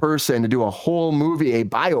this person to do a whole movie, a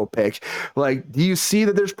biopic, like, do you see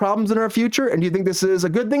that there's problems in our future? And do you think this is a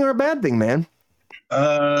good thing or a bad thing, man?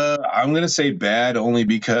 I'm going to say bad only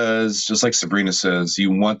because, just like Sabrina says, you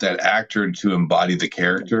want that actor to embody the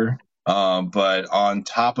character. But on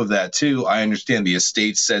top of that, too, I understand the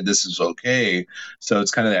estate said this is okay. So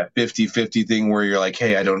it's kind of that 50-50 thing where you're like,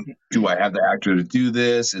 hey, do I have the actor to do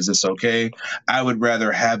this? Is this okay? I would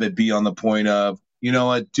rather have it be on the point of, you know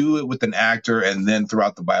what, do it with an actor and then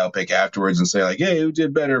throughout the biopic afterwards and say like, hey, who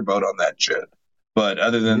did better? Vote on that shit. But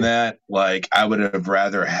other than that, like, I would have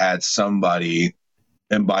rather had somebody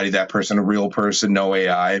embody that person, a real person, no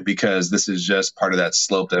AI, because this is just part of that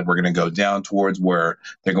slope that we're going to go down towards where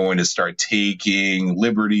they're going to start taking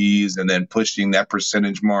liberties and then pushing that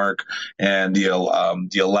percentage mark and the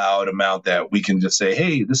allowed amount that we can just say,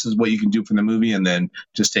 hey, this is what you can do for the movie, and then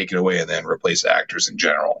just take it away and then replace actors in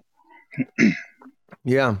general.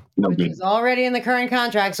 Yeah. Which is already in the current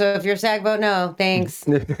contract. So if your SAG vote no, thanks.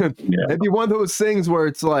 It'd be one of those things where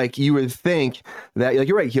it's like you would think that, like,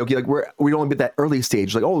 you're right, Kyoki, like we don't get that early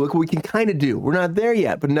stage, like, oh, look what we can kind of do. We're not there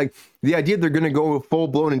yet. But like the idea they're going to go full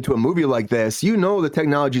blown into a movie like this, you know, the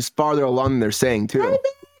technology's farther along than they're saying too.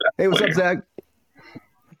 Hey, what's up, Zach?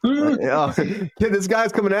 Kid, this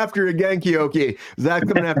guy's coming after you again, Kyoki.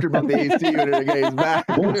 Zach's coming after about the AC unit again. He's back.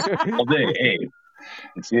 All day, hey.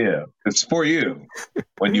 It's for you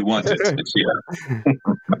when you want it.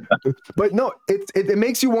 But no, it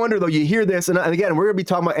makes you wonder though. You hear this, and again, we're gonna be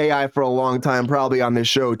talking about AI for a long time, probably on this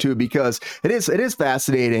show too, because it is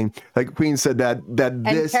fascinating. Like Queen said, that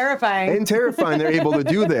this terrifying they're able to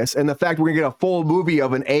do this, and the fact we're gonna get a full movie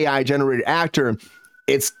of an AI generated actor,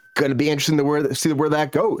 it's going to be interesting to see where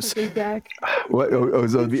that goes. What? But,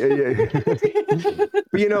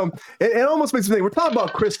 you know, it almost makes me think, we're talking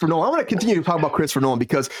about Christopher Nolan. I want to continue to talk about Christopher Nolan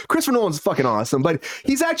because Christopher Nolan's fucking awesome, but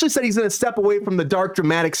he's actually said he's going to step away from the dark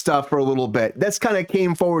dramatic stuff for a little bit. That's kind of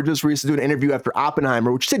came forward just recently, doing an interview after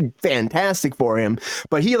Oppenheimer, which did fantastic for him,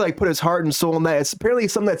 but he like put his heart and soul in that. It's apparently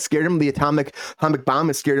something that scared him. The atomic bomb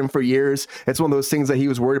has scared him for years. It's one of those things that he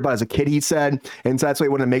was worried about as a kid, he said, and so that's why he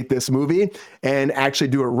wanted to make this movie and actually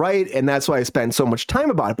do it right, and that's why I spent so much time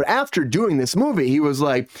about it. But after doing this movie, he was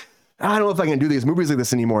like, I don't know if I can do these movies like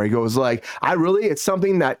this anymore. He goes like, it's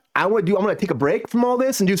something that I want to do. I'm going to take a break from all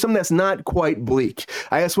this and do something that's not quite bleak.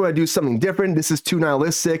 I just want to do something different. This is too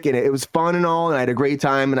nihilistic, and it was fun and all, and I had a great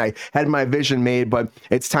time, and I had my vision made, but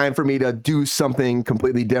it's time for me to do something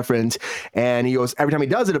completely different. And he goes, every time he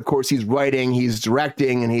does it, of course, he's writing, he's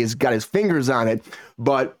directing, and he's got his fingers on it.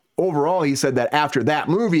 But overall, he said that after that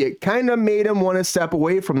movie, it kind of made him want to step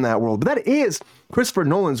away from that world. But that is Christopher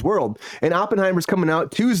Nolan's world. And Oppenheimer's coming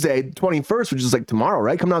out Tuesday, 21st, which is like tomorrow,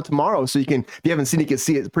 right? Coming out tomorrow. So you can, if you haven't seen it, you can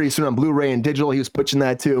see it pretty soon on Blu-ray and digital. He was pushing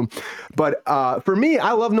that too. But for me,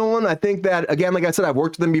 I love Nolan. I think that, again, like I said, I've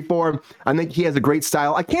worked with him before. I think he has a great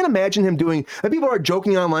style. I can't imagine him doing, and people are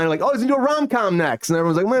joking online like, oh, he's going to do a rom-com next. And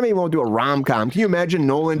everyone's like, well, maybe he won't do a rom-com. Can you imagine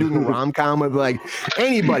Nolan doing a rom-com with like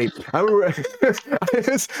anybody? I remember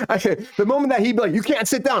the moment that he'd be like, you can't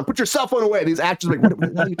sit down, put your cell phone away. These actors are like,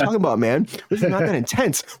 what are you talking about, man? This is not that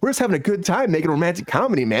intense. We're just having a good time making a romantic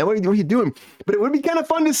comedy, man. What are you doing? But it would be kind of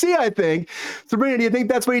fun to see, I think. Sabrina, do you think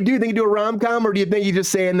that's what you do? Think you do a rom-com, or do you think you're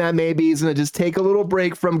just saying that maybe he's going to just take a little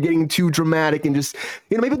break from getting too dramatic and just,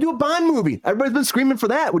 maybe do a Bond movie? Everybody's been screaming for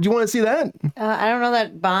that. Would you want to see that? I don't know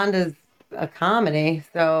that Bond is a comedy,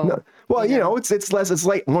 so. No. Well, it's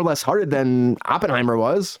like more or less hearted than Oppenheimer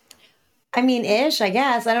was. I mean, ish, I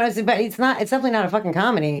guess. I don't know, but it's definitely not a fucking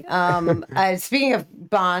comedy. Speaking of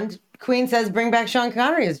Bond, Queen says bring back Sean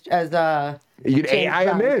Connery as you could AI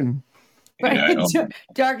him in. Right? Yeah,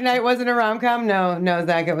 Dark Knight wasn't a rom-com? No,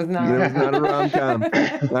 Zach, it was not. It was not a rom-com.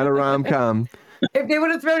 Not a rom-com. If they would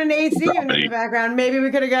have thrown an AC in the background, maybe we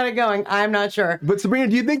could have got it going. I'm not sure. But Sabrina,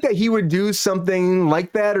 do you think that he would do something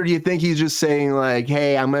like that, or do you think he's just saying like,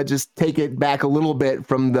 "Hey, I'm gonna just take it back a little bit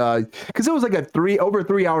from the," because it was like over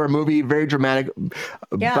 3 hour movie, very dramatic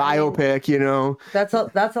biopic, you know? That's a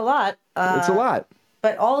lot. It's a lot.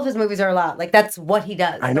 But all of his movies are a lot. Like that's what he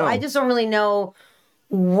does. I know. So I just don't really know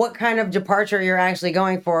what kind of departure you're actually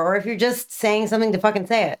going for, or if you're just saying something to fucking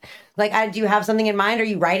say it. Like, do you have something in mind? Are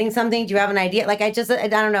you writing something? Do you have an idea? Like, I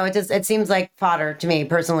don't know. It seems like fodder to me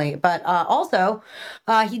personally. But also,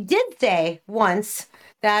 he did say once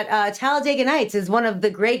that Talladega Nights is one of the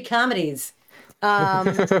great comedies.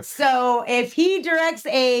 So if he directs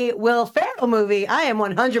a Will Ferrell movie, I am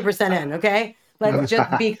 100% in. Okay. Let's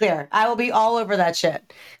just be clear. I will be all over that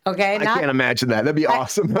shit. Okay. I can't imagine that. That'd be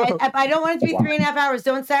awesome. I don't want it to be 3.5 hours.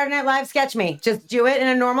 Don't Saturday Night Live sketch me. Just do it in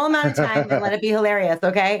a normal amount of time and let it be hilarious.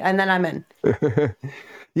 Okay. And then I'm in.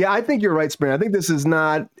 Yeah, I think you're right, Sabrina. I think this is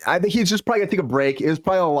not. I think he's just probably gonna take a break. It was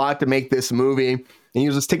probably a lot to make this movie, and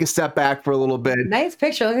he'll just take a step back for a little bit. Nice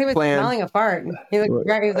picture. Look at him smelling a fart. He looked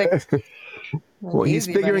great. He was like. Well, he's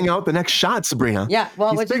figuring out the next shot, Sabrina. Yeah,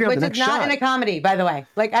 well, which is not in a comedy, by the way.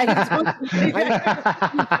 Like, it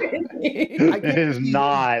is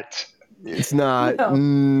not. It's not.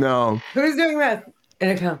 No. Who's doing this?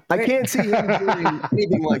 I can't see him doing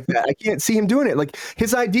anything like that. I can't see him doing it. Like,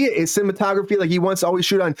 his idea is cinematography. Like, he wants to always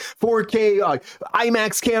shoot on 4K,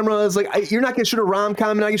 IMAX cameras. Like, you're not going to shoot a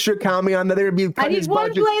rom-com, not going to shoot a comedy on that. There'd be I need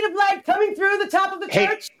one blade of light coming through the top of the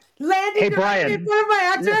church, landing directly in front of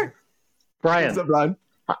my actor. Yeah. Brian, what's up, Brian?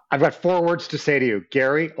 I've got 4 words to say to you.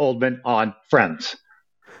 Gary Oldman on Friends.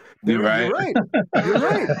 You're right. You're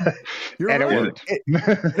right. And it worked.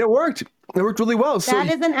 It worked. It worked really well. That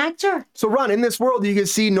is an actor. So, Ron, in this world, you can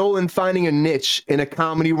see Nolan finding a niche in a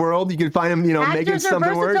comedy world. You can find him, making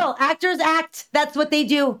something work. Actors act. That's what they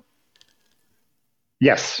do.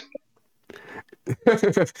 Yes. Do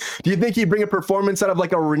you think he'd bring a performance out of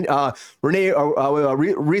like a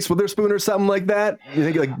Reese Witherspoon or something like that?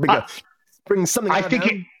 You think bring something? I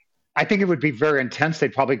think it would be very intense.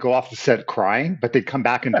 They'd probably go off the set crying, but they'd come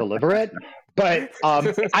back and deliver it. But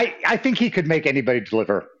I think he could make anybody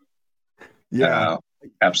deliver. Yeah,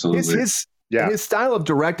 absolutely. His style of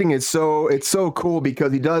directing is so cool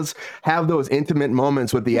because he does have those intimate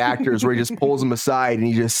moments with the actors where he just pulls them aside and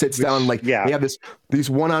he just sits down they have these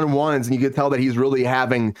one-on-ones, and you can tell that he's really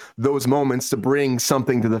having those moments to bring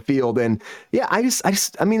something to the field. And yeah, I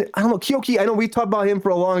mean, I don't know, Keoki, I know we talked about him for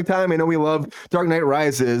a long time. I know we love Dark Knight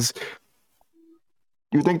Rises.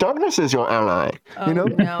 You think darkness is your ally? Oh, no.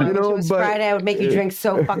 If it was Friday, I would make you drink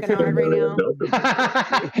so fucking hard right now.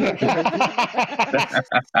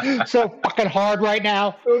 So fucking hard right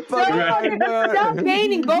now. Stop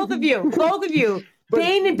Baning, both of you.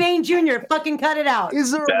 Bane and Bane Jr., fucking cut it out.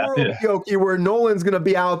 Is there a world, Keoki, where Nolan's going to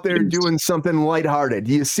be out there doing something lighthearted?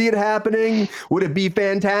 Do you see it happening? Would it be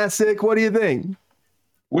fantastic? What do you think?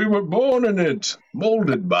 We were born in it,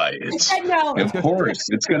 molded by it. No. Of course,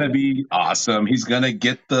 it's going to be awesome. He's going to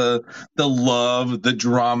get the love, the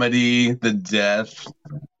dramedy, the death,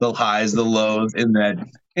 the highs, the lows in that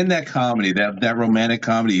comedy, that romantic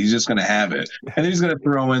comedy. He's just going to have it. And he's going to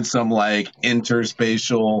throw in some like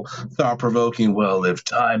interspatial, thought-provoking, well, if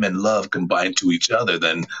time and love combine to each other,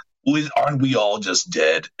 then aren't we all just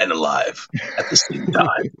dead and alive at the same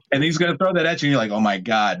time? And he's going to throw that at you, and you're like, oh my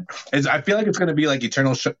God. I feel like it's going to be like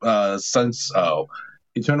Eternal Spotless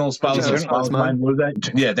Mind. What is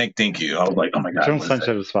that? Yeah, thank you. I was like, oh my God. Eternal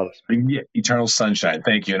Sunshine of the Spotless Mind. Yeah, Eternal Sunshine.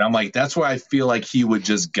 Thank you. And I'm like, that's where I feel like he would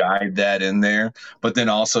just guide that in there, but then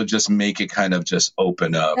also just make it kind of just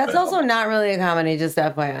open up. That's also not really a comedy, just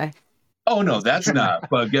FYI. Oh, no, that's not.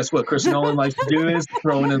 But guess what Chris Nolan likes to do is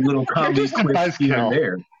throw in a little comedy clip here and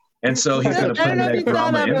there. And so he's going to put that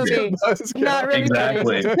drama in there. Not really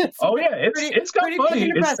exactly. Oh yeah, it's got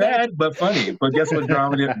funny. It's sad but funny. But guess what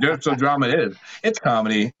drama is? It's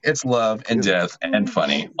comedy, it's love and death and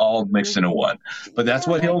funny, all mixed into one. But that's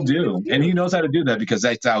what he'll do, and he knows how to do that because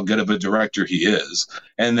that's how good of a director he is.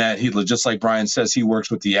 And that he, just like Brian says, he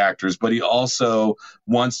works with the actors, but he also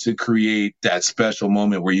wants to create that special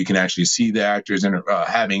moment where you can actually see the actors and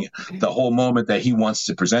having the whole moment that he wants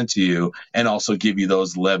to present to you, and also give you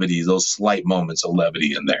those levity. Those slight moments of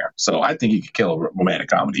levity in there. So I think he could kill a romantic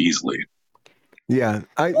comedy easily. Yeah.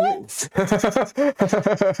 The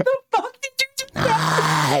fuck did you do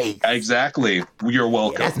that? Exactly. You're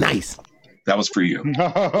welcome. Yeah, that's nice. That was for you.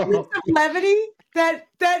 The levity that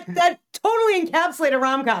totally encapsulated a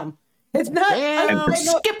rom-com. It's not. Damn,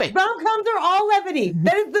 skip it. Rom-coms are all levity.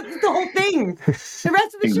 That is the whole thing. The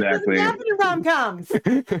rest of the shit doesn't happen in rom-coms.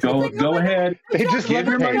 Go ahead. They just Give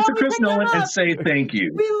your money to Chris Nolan and say thank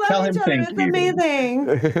you. We love Tell him each other. thank It's you. amazing.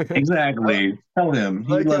 Exactly. Tell him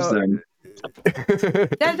he Like, loves them.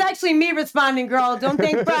 That's actually me responding, girl. Don't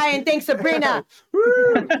thank Brian. Thank Sabrina.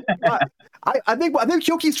 I think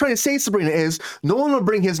Yoki's trying to say, Sabrina, is Nolan will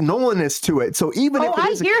bring his Nolanness to it. So even if it I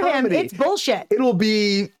is hear a comedy, him. It's bullshit. it'll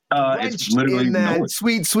be It's drenched literally in that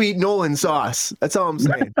Nolan. sweet Nolan sauce. That's all I'm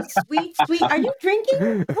saying. Sweet. Are you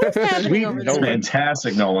drinking? What's happening Sweet over It's there?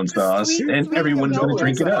 fantastic Nolan sauce, Sweet and everyone's going to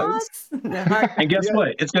Nolan drink it up. sauce? And guess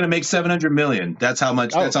what? It's going to make $700 million. That's how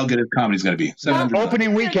much. That's how good his comedy's going to be. $700 million.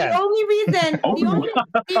 Opening weekend. The only reason that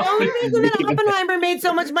Weekend. Oppenheimer made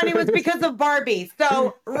so much money was because of Barbie.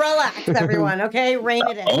 So relax, everyone. Okay, rein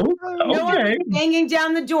it in. Oh, No one okay. was banging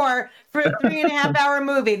down the door for a 3.5 hour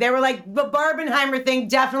movie. They were like, the Barbenheimer thing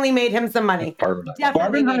definitely made him some money.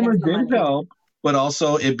 Definitely made him Barbenheimer some did money. help, but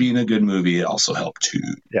also it being a good movie, it also helped too.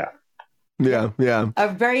 Yeah. A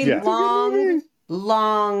very Yeah. long,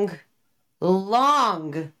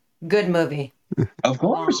 good movie. Of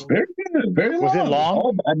course, very good, very long. Was it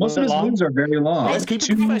long? Most of his movies are very long. Let's keep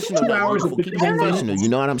it professional. 2 hours and Keep 50 it minutes. professional. You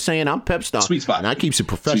know what I'm saying? I'm Pep Star. Sweet spot. And I keeps it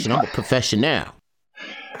professional. I'm a professional.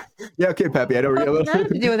 Yeah, okay, Peppy. I know where you're Nothing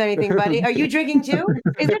to do with anything, buddy. Are you drinking too?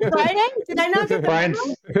 Is it Friday? Did I not get the Brian's-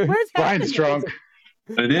 memo? Where's Brian's drunk.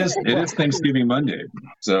 It is Thanksgiving Monday,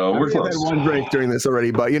 so we're I've had close. one drink during this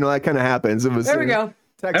already, but that kind of happens. It was There we go.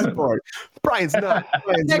 tech support. Brian's not.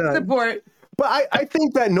 Tech support. But I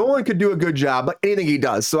think that Nolan could do a good job, like anything he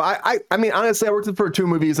does. So I mean, honestly, I worked with him for 2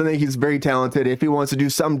 movies. I think he's very talented. If he wants to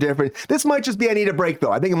do something different, this might just be I need a break,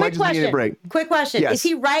 though. I think it might just be I need a break. Quick question. Yes. Is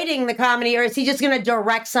he writing the comedy or is he just going to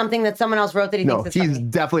direct something that someone else wrote that he No, thinks is he's funny?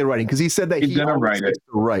 definitely writing because he said that He's gonna always write it. likes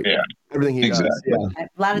to write Yeah. everything he Exactly. does.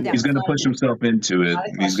 A lot of He's going to push himself into it.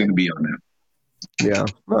 He's going to be on it. Yeah.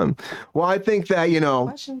 Well, I think that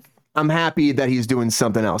Questions? I'm happy that he's doing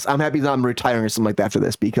something else. I'm happy that I'm retiring or something like that after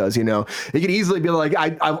this because, he could easily be like, I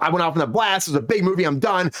went off on a blast. It was a big movie. I'm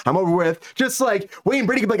done. I'm over with. Just like Wayne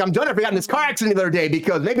Brady could be like, I'm done. I got in this car accident the other day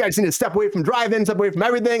because maybe I just need to step away from driving, step away from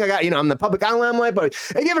everything. I got, I'm the public eye limelight. But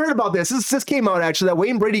have you ever heard about this? This came out actually that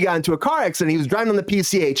Wayne Brady got into a car accident. He was driving on the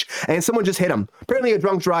PCH and someone just hit him. Apparently a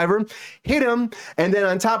drunk driver hit him. And then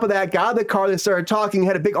on top of that, got out of the car. They started talking,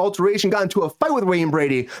 had a big alteration, got into a fight with Wayne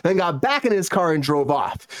Brady, then got back in his car and drove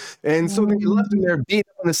off. And so then he left him there beat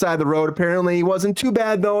up on the side of the road. Apparently he wasn't too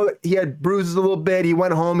bad though. He had bruises a little bit. He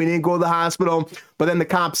went home. He didn't go to the hospital. But then the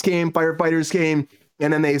cops came, firefighters came,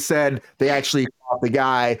 and then they said they actually caught the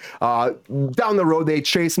guy down the road. They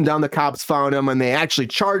chased him down. The cops found him, and they actually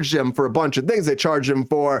charged him for a bunch of things. They charged him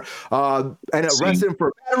for and arrested him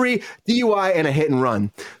for battery, DUI, and a hit and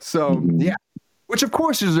run. So yeah. Which of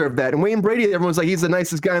course deserved that. And Wayne Brady, everyone's like, he's the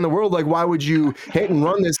nicest guy in the world. Like, why would you hit and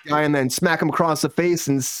run this guy and then smack him across the face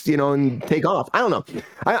and and take off? I don't know.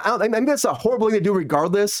 I think that's a horrible thing to do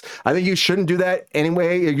regardless. I think you shouldn't do that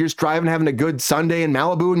anyway. You're just driving, having a good Sunday in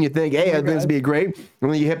Malibu, and you think, hey, everything's be great.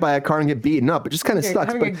 And then you hit by a car and get beaten up. It just kind of sucks.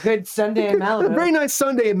 Having But a good Sunday in a Malibu. very nice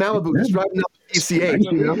Sunday in Malibu, just driving up PCH,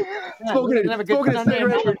 smoking have a good a Sunday in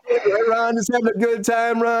cigarette, Ron, just having a good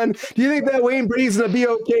time, Ron. Do you think that Wayne Brady's gonna be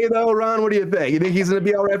okay though, Ron? What do you think? You think he's gonna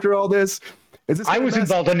be all right after all this? Is this I gonna was mess-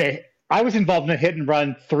 involved in a hit and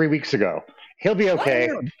run 3 weeks ago. He'll be okay.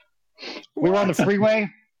 We were on the freeway.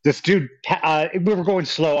 This dude, we were going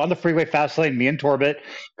slow on the freeway, fast lane. Me and Torbett,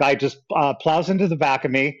 guy just plows into the back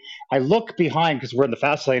of me. I look behind because we're in the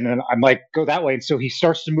fast lane, and I'm like, go that way. And so he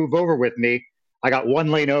starts to move over with me. I got one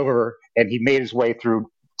lane over, and he made his way through,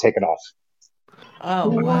 taking off. Oh,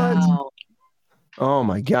 What? wow. Oh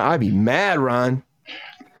my god, I'd be mad, Ron.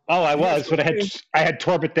 Oh, I was, but I had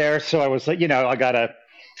Torbett there, so I was like, I gotta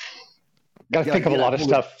think of a lot of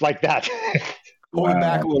stuff like that. Hold it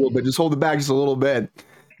back a little bit. Just hold it back just a little bit.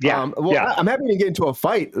 Yeah, yeah. I'm happy to get into a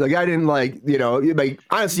fight. The guy didn't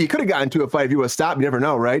honestly, you could have gotten into a fight if you would have stopped. You never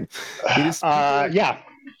know, right? You just-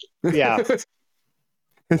 Yeah.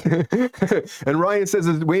 And Ryan says,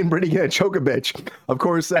 "Is Wayne Brady gonna choke a bitch?" Of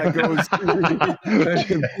course, that goes.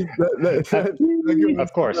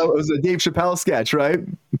 Of course. That was a Dave Chappelle sketch, right?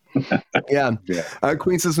 Yeah.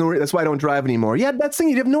 Queen says, "No, that's why I don't drive anymore." Yeah, that's the thing.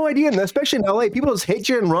 You have no idea, and especially in LA, people just hit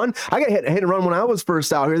you and run. I got hit and run when I was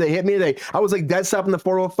first out here. They hit me. I was like dead stop in the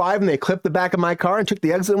 405, and they clipped the back of my car and took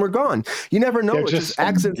the exit, and we're gone. You never know. They're It's just- just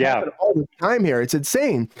accidents happen all the time here. It's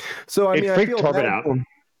insane. So I It mean, I freaked feel Torbett bad out. for him.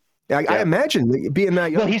 I imagine being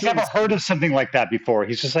that young. Well, he's never heard of something like that before.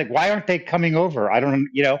 He's just like, why aren't they coming over? I don't,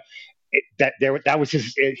 that was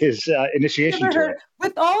his initiation Never to heard, it.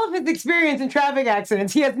 with all of his experience in traffic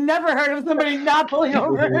accidents, he has never heard of somebody not pulling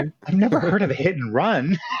over. I've never heard of a hit and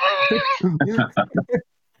run.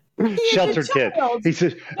 Sheltered kid. He's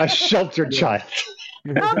a sheltered child.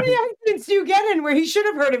 How many accidents do you get in where he should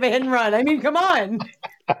have heard of a hit and run? I mean, come on.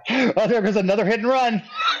 Oh, there goes another hit and run.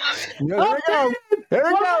 There we go. There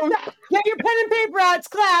we go. Get your pen and paper out, it's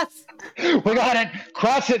class. We got it.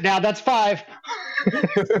 Cross it now. That's 5.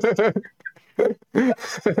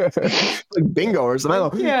 Like bingo or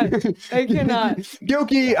something. I cannot.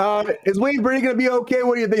 Gilkey, is Wayne Brady going to be okay?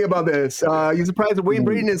 What do you think about this? You surprised that Wayne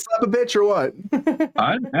Brady didn't slap a bitch or what?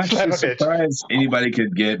 I'm actually surprised anybody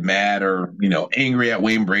could get mad or, angry at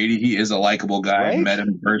Wayne Brady. He is a likable guy. Right? I met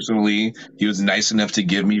him personally. He was nice enough to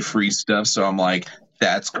give me free stuff. So I'm like,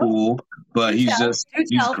 that's cool. But he's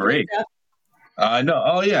great. No.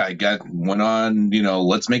 Oh, yeah. I went on,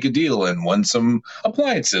 let's make a deal and won some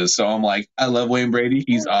appliances. So I'm like, I love Wayne Brady.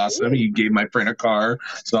 He's awesome. He gave my friend a car.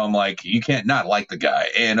 So I'm like, you can't not like the guy.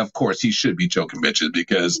 And of course, he should be choking bitches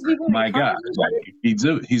because, my God, like,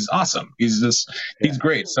 he's awesome. He's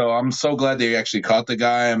great. So I'm so glad they actually caught the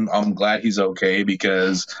guy. I'm glad he's okay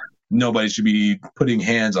because nobody should be putting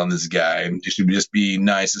hands on this guy. It should just be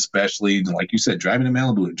nice, especially, like you said, driving to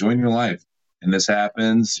Malibu, enjoying your life. And this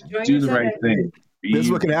happens, do the right thing. This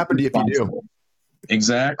is what can happen to you if you do.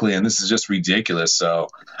 Exactly. And this is just ridiculous. So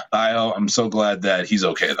I'm so glad that he's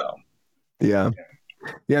okay, though. Yeah.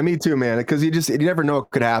 Yeah, me too, man. Because you never know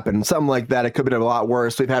what could happen. Something like that, it could have been a lot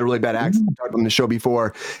worse. We've had really bad accidents on the show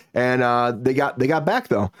before, and they got back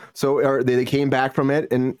though. So they came back from it,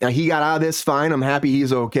 and he got out of this fine. I'm happy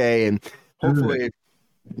he's okay, and hopefully,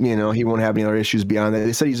 he won't have any other issues beyond that.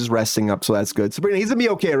 They said he's just resting up, so that's good. Sabrina, he's gonna be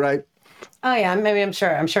okay, right? Oh yeah, I'm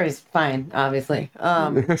sure he's fine, obviously.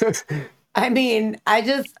 Unfortunately,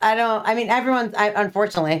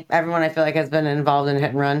 everyone I feel like has been involved in a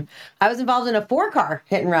hit and run. I was involved in a 4-car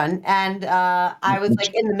hit and run, and I was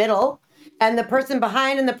like in the middle, and the person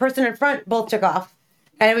behind and the person in front both took off.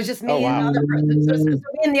 And it was just me and the other person. So me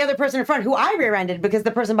and the other person in front who I rear-ended because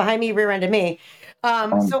the person behind me rear-ended me.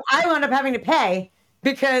 So I wound up having to pay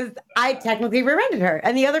because I technically rear-ended her,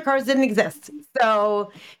 and the other cars didn't exist.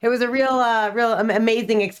 So it was a real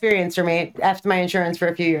amazing experience for me after my insurance for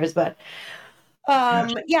a few years. But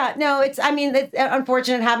it's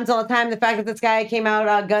unfortunate. It happens all the time. The fact that this guy came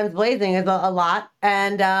out guns blazing is a lot,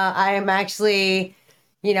 and I am actually,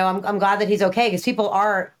 I'm glad that he's okay because people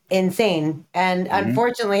are insane, and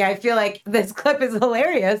unfortunately, I feel like this clip is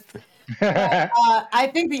hilarious. I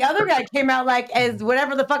think the other guy came out like as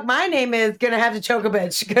whatever the fuck my name is gonna have to choke a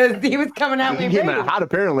bitch because he was coming out. He came out hot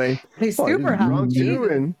apparently. He's super hot.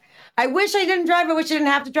 Too, I wish I didn't drive. I wish I didn't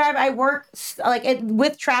have to drive. I work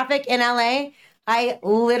with traffic in LA. I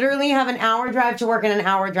literally have an hour drive to work and an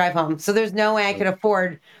hour drive home. So there's no way I could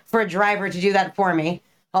afford for a driver to do that for me.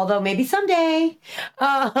 Although maybe someday.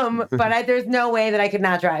 But there's no way that I could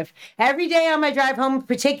not drive. Every day on my drive home,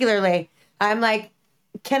 particularly, I'm like,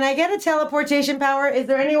 can I get a teleportation power? Is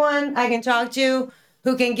there anyone I can talk to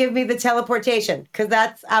who can give me the teleportation? Because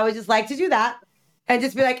I would just like to do that and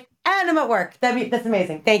just be like, and I'm at work. That's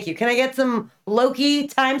amazing. Thank you. Can I get some Loki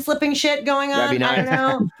time slipping shit going on? That'd be nice. I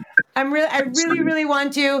don't know. I really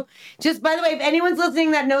want to. Just by the way, if anyone's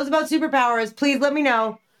listening that knows about superpowers, please let me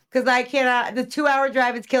know. Because I cannot, the 2-hour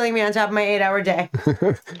drive is killing me on top of my 8-hour day.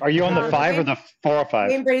 Are you on the 5 or the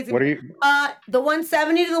 405? What are you? The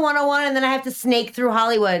 170 to the 101, and then I have to snake through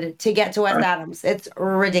Hollywood to get to West Adams. It's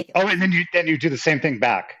ridiculous. Oh, and then you do the same thing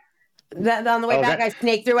back. On the way back, I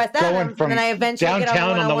snake through West Adams, and then I eventually get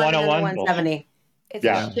on the 101 and the 170. It's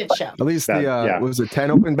a shit show. At least was the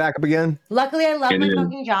 10 open back up again? Luckily, I love my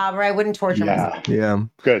fucking job, or I wouldn't torture myself. Yeah.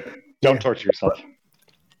 Good. Don't torture yourself.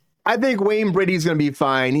 I think Wayne Brady's going to be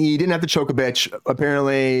fine. He didn't have to choke a bitch.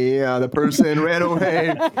 Apparently, the person ran away.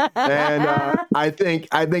 And I think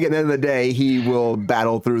at the end of the day, he will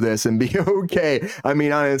battle through this and be okay. I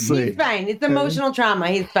mean, honestly. He's fine. It's emotional trauma.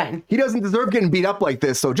 He's fine. He doesn't deserve getting beat up like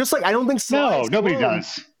this. So just like, I don't think so. No, nobody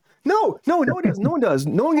does. No one does. No one does.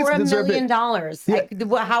 No one gets to deserve it. $1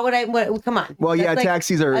 million. How would I? Come on. Well, that's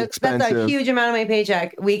taxis are expensive. That's a huge amount of my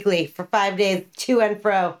paycheck weekly for 5 days, to and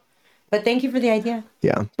fro. But thank you for the idea.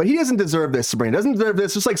 Yeah, but he doesn't deserve this, Sabrina. Doesn't deserve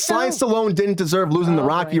this. Just like Sly Stallone didn't deserve losing the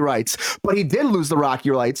Rocky rights, but he did lose the Rocky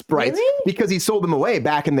rights because he sold them away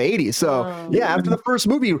back in the 80s. So after the first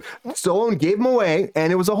movie, Stallone gave them away,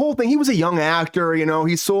 and it was a whole thing. He was a young actor,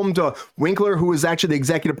 He sold them to Winkler, who is actually the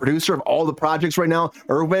executive producer of all the projects right now,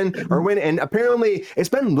 Irwin, and apparently it's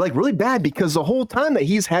been like really bad because the whole time that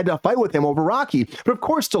he's had to fight with him over Rocky. But of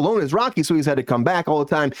course, Stallone is Rocky, so he's had to come back all the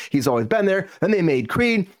time. He's always been there. Then they made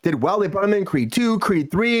Creed, did well. they brought him in Creed 2,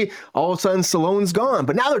 Creed 3. All of a sudden, Stallone's gone.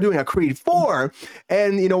 But now they're doing a Creed 4.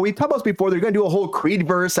 And, you know, we talked about this before. They're going to do a whole Creed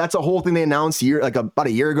verse. That's a whole thing they announced about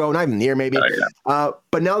a year ago, not even a year maybe.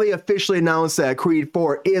 But now they officially announced that Creed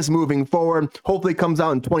 4 is moving forward. Hopefully it comes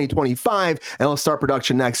out in 2025 and it'll start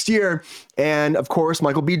production next year. And of course,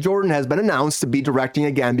 Michael B. Jordan has been announced to be directing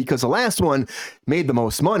again because the last one made the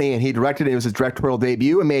most money and he directed it. It was his directorial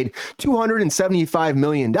debut. It made $275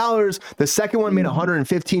 million. The second one made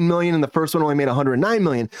 $115 million and the first one only made $109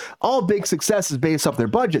 million. All big successes based off their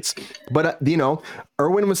budgets. But, you know,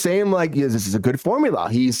 Irwin was saying, like, yeah, this is a good formula.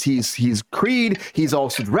 He's Creed. He's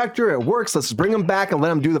also director. It works. Let's bring him back and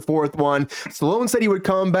let him do the fourth one. Stallone said he would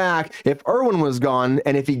come back if Irwin was gone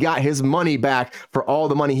and if he got his money back for all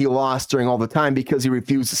the money he lost during all the time because he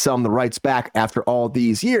refused to sell him the rights back after all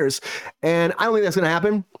these years. And I don't think that's going to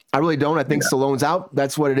happen. I really don't. I think Stallone's out.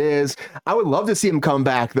 That's what it is. I would love to see him come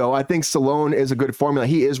back, though. I think Stallone is a good formula.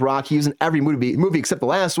 He is Rocky. He's in every movie except the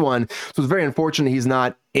last one. So it's very unfortunate he's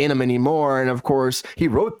not in them anymore. And of course, he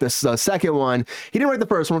wrote this second one. He didn't write the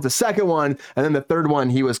first one, wrote the second one, and then the third one,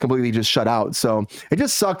 he was completely just shut out. So it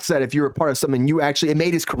just sucks that if you were a part of something, it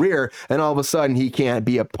made his career, and all of a sudden he can't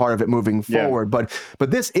be a part of it moving forward. But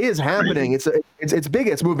this is happening. It's big.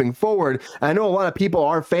 It's moving forward. I know a lot of people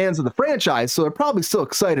are fans of the franchise, so they're probably still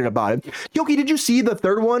excited about it. Yoki, did you see the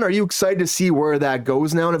third one? Are you excited to see where that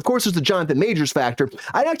goes now? And of course, there's the Jonathan Majors factor.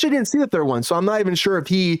 I actually didn't see the third one, so I'm not even sure if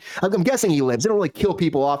I'm guessing he lives. They don't really kill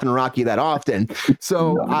people off in Rocky that often.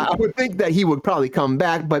 So I would think that he would probably come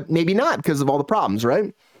back, but maybe not because of all the problems,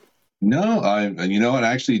 right? No, you know what?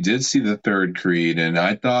 I actually did see the third Creed, and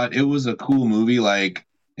I thought it was a cool movie. Like,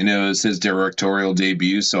 you know, it was his directorial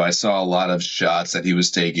debut, so I saw a lot of shots that he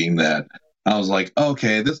was taking that I was like,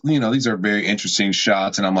 okay, these are very interesting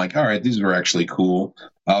shots, and I'm like, all right, these were actually cool.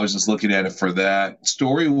 I was just looking at it for that.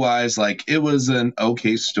 Story-wise, like, it was an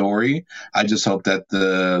okay story. I just hope that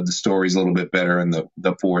the story's a little bit better in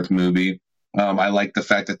the fourth movie. I like the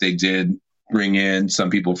fact that they did bring in some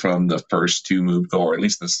people from the first two movies, or at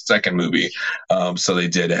least the second movie. So they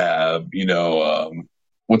did have,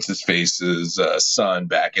 what's his face's son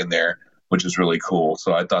back in there, which is really cool.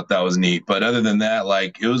 So I thought that was neat. But other than that,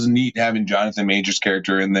 like, it was neat having Jonathan Majors'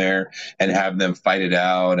 character in there and have them fight it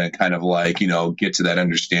out and kind of like, get to that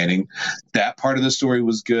understanding. That part of the story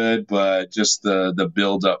was good, but just the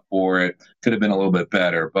build up for it could have been a little bit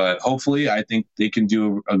better. But hopefully, I think they can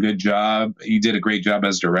do a good job. He did a great job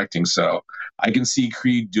as directing. So I can see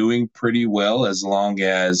Creed doing pretty well as long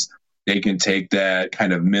as they can take that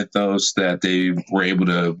kind of mythos that they were able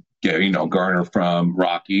to get, garner from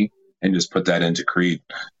Rocky and just put that into Creed.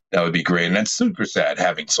 That would be great. And that's super sad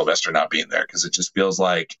having Sylvester not being there because it just feels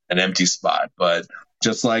like an empty spot. But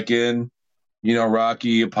just like in,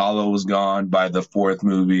 Rocky, Apollo was gone by the fourth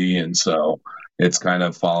movie. And so it's kind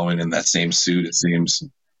of following in that same suit, it seems.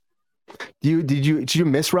 Did you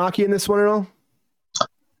miss Rocky in this one at all?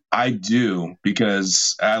 I do,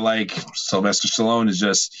 because I like Sylvester Stallone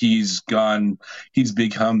he's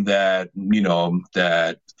become that,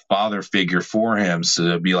 that father figure for him.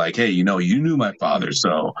 So to be like, hey, you knew my father,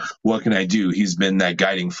 so what can I do? He's been that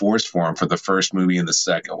guiding force for him for the first movie and the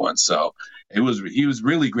second one. So he was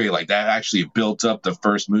really great. Like, that actually built up the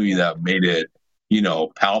first movie that made it,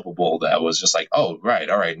 palpable. That was just like, oh, right.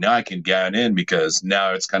 All right. Now I can get in, because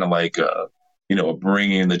now it's kind of like,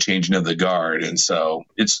 bringing the changing of the guard. And so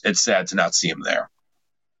it's sad to not see him there.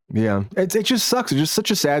 Yeah, it just sucks. It's just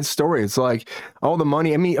such a sad story. It's like all the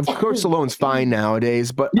money. I mean, of course, Stallone's fine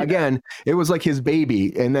nowadays, but again, it was like his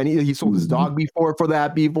baby. And then he sold his dog before,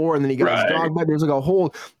 and then he got his dog back. There's like a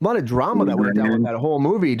whole lot of drama that went down with that whole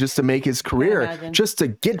movie just to make his career, just to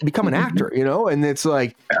become an actor, And it's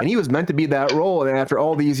like, and he was meant to be that role. And after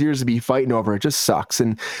all these years to be fighting over it, just sucks.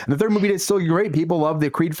 And the third movie is still great. People love the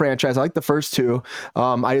Creed franchise. I like the first two.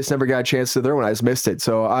 I just never got a chance to the third one. I just missed it.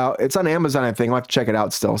 So it's on Amazon, I think. I'll have to check it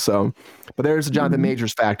out still. So, but there's a Jonathan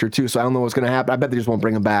Majors factor too. So I don't know what's going to happen. I bet they just won't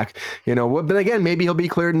bring him back, but again, maybe he'll be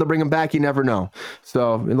cleared and they'll bring him back. You never know.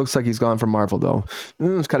 So it looks like he's gone from Marvel though.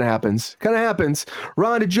 It kind of happens.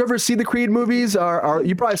 Ron, did you ever see the Creed movies? Or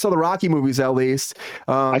you probably saw the Rocky movies at least.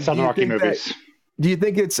 I saw the Rocky movies. Do you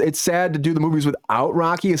think it's sad to do the movies without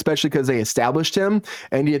Rocky, especially because they established him?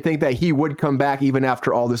 And do you think that he would come back even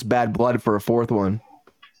after all this bad blood for a fourth one?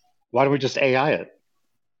 Why don't we just AI it?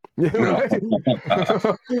 He might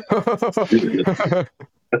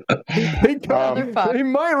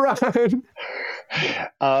run.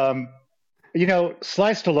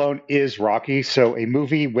 Sly Stallone is Rocky, so a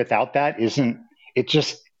movie without that isn't.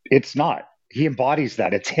 It's not. He embodies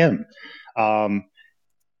that. It's him.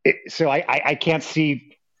 So I can't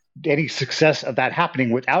see any success of that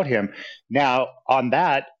happening without him. Now, on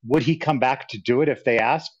that, would he come back to do it if they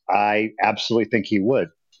asked? I absolutely think he would.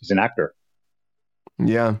 He's an actor.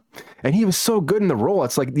 Yeah, and he was so good in the role.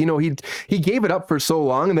 It's like, he gave it up for so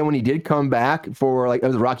long, and then when he did come back for like it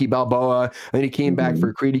was Rocky Balboa, and then he came back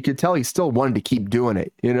for Creed, you could tell he still wanted to keep doing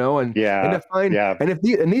it, and and to find and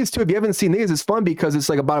these two, if you haven't seen these, it's fun because it's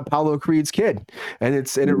like about Apollo Creed's kid, and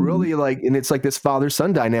it really it's like this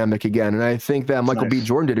father-son dynamic again, and I think that Michael B.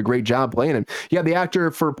 Jordan did a great job playing him. Yeah, the actor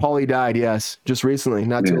for Paulie died, yes, just recently,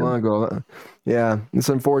 not too long ago. Yeah, it's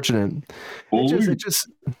unfortunate. It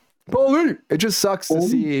just sucks to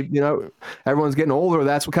see, everyone's getting older.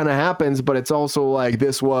 That's what kind of happens, but it's also like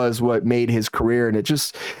this was what made his career, and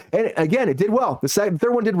again, it did well. The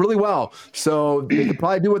third one did really well, so they could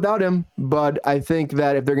probably do without him. But I think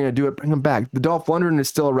that if they're going to do it, bring him back. The Dolph Lundgren is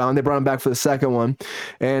still around. They brought him back for the second one,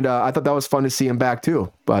 and I thought that was fun to see him back too.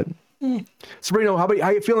 But Sabrina, how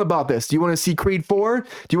you feeling about this? Do you want to see Creed 4? Do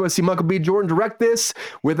you want to see Michael B. Jordan direct this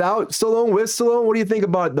without Stallone, with Stallone? What do you think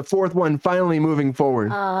about the fourth one finally moving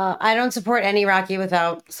forward? I don't support any Rocky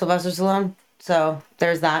without Sylvester Stallone, so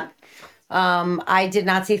there's that. I did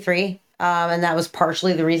not see 3, and that was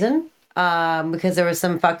partially the reason, because there was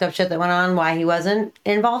some fucked up shit that went on why he wasn't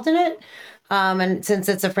involved in it. And since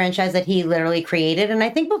it's a franchise that he literally created, and I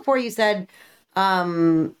think before you said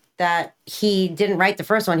that he didn't write the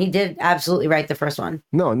first one. He did absolutely write the first one.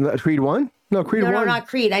 No, Creed 1? No, Creed 1. No, not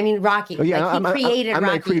Creed. I mean Rocky. Oh, yeah, like he created Rocky. I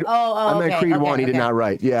meant Creed 1. He did not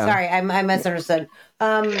write. Yeah. Sorry, I misunderstood.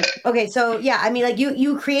 Okay, so yeah, I mean, like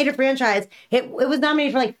you create a franchise. It was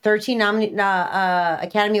nominated for like 13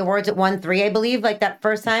 Academy Awards. It won 3, I believe. Like that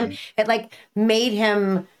first time, it like made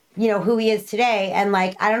him, who he is today. And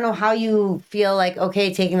like I don't know how you feel like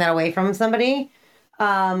okay taking that away from somebody.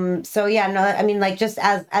 So yeah, no, I mean, like just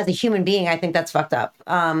as a human being, I think that's fucked up.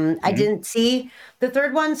 I didn't see the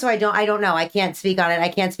third one, so I don't know. I can't speak on it. I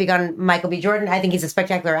can't speak on Michael B. Jordan. I think he's a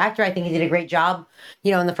spectacular actor. I think he did a great job,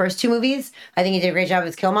 in the first 2 movies. I think he did a great job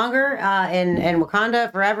as Killmonger, in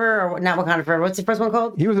Wakanda Forever, or not Wakanda Forever. What's the first one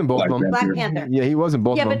called? He was in both of them. Black Panther. Yeah, he was in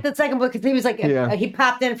both of them. Yeah, but the second book, because he was like, he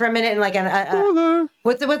popped in for a minute and like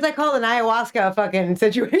what's that called? An ayahuasca fucking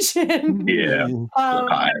situation. Yeah.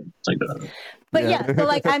 But yeah, so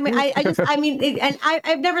like I've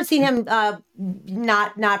never seen him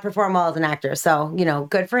not perform well as an actor. So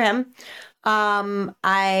good for him.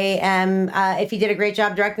 I am if he did a great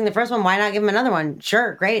job directing the first one, why not give him another one?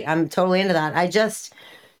 Sure, great. I'm totally into that. I just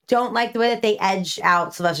don't like the way that they edge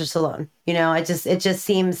out Sylvester Stallone. It just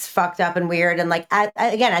seems fucked up and weird. And like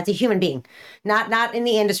again, as a human being, not in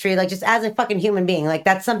the industry, like just as a fucking human being, like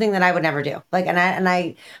that's something that I would never do. Like, and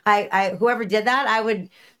I whoever did that, I would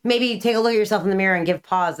maybe take a look at yourself in the mirror and give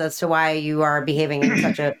pause as to why you are behaving in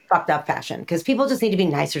such a fucked up fashion. Because people just need to be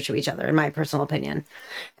nicer to each other, in my personal opinion.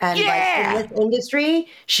 And like in this industry,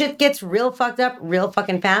 shit gets real fucked up real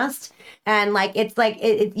fucking fast. And like it's like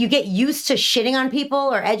you get used to shitting on people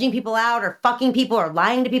or edging people out or fucking people or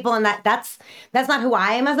lying to people, and that's not who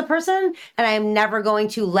I am as a person. And I am never going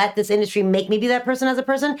to let this industry make me be that person as a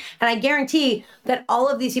person. And I guarantee that all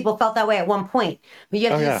of these people felt that way at one point. But you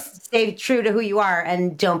have to just stay true to who you are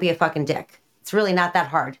and don't be a fucking dick. It's really not that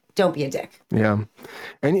hard. Don't be a dick. Yeah.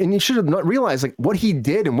 And you should have not realized like what he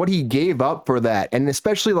did and what he gave up for that. And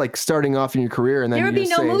especially like starting off in your career. And then there would be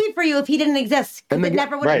no movie for you if he didn't exist. Because it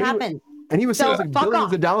never would have happened. And he was saying like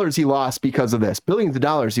billions of dollars he lost because of this. Billions of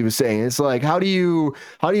dollars, he was saying. It's like, how do you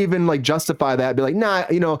even like justify that? Be like, nah,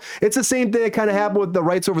 it's the same thing that kind of happened with the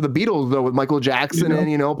rights over the Beatles, though, with Michael Jackson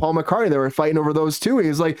and, Paul McCartney. They were fighting over those too. He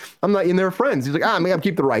was like, I'm not in their friends. He's like, I'm going to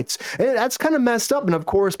keep the rights. And that's kind of messed up. And of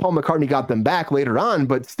course, Paul McCartney got them back later on,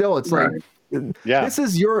 but still, it's like, this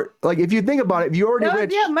is your, like, if you think about it, if you're already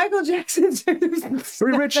rich. Yeah, Michael Jackson's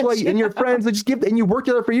you're rich, like, and your friends, like, just give, and you work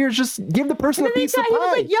together for years, just give the person a piece of pie. He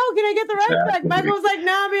was like, yo, can I get the rights back? Michael was like,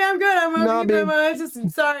 nah, B, I'm good. I'm going to keep them.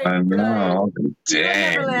 Just, sorry. I know.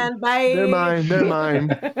 Dang. Bye. They're mine.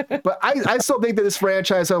 But I still think that this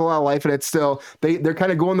franchise has a lot of life in it still. They're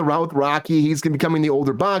kind of going the route with Rocky. He's becoming the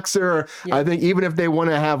older boxer. Yeah. I think even if they want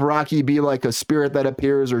to have Rocky be like a spirit that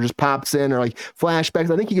appears or just pops in or like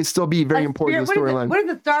flashbacks, I think he could still be very important in the storyline. What is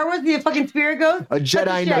the Star Wars? The fuking spirit ghost? A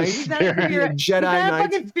Jedi Knight. He's not a spirit. Jedi Knight.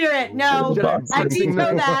 Fucking spirit. No. I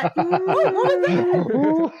veto that.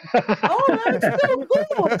 Oh, that's so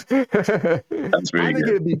cool. That's really I think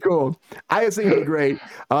it'd be cool. I just think it'd be great.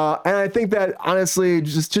 And I think that honestly,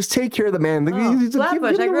 just take care of the man.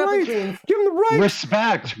 Flatbush, I grew up in Queens. Give him the right.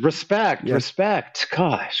 Respect.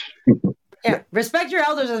 Gosh. Yeah, respect your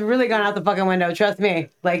elders has really gone out the fucking window. Trust me.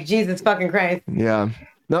 Like, Jesus fucking Christ. Yeah.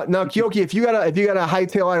 Now, Kyoki, if you got a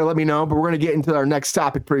hightail lighter, let me know. But we're gonna get into our next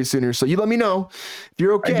topic pretty soon here. So you let me know if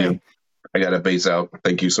you're okay. I got to base out.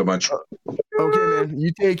 Thank you so much. Okay, man.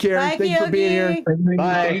 You take care. Bye, Thanks for being here.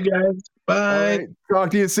 Bye. Thank you guys. Bye. Right,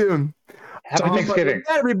 talk to you soon. Happy Thanksgiving.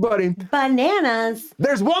 Everybody. Bananas.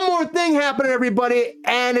 There's one more thing happening, everybody,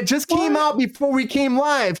 and it just came out before we came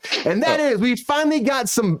live, and that is we finally got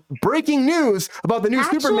some breaking news about the new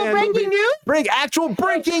Superman movie. Actual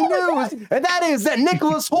breaking news, and that is that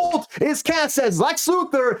Nicholas Hoult is cast as Lex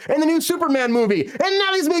Luthor in the new Superman movie. And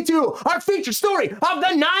that leads me to our feature story of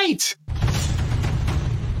the night.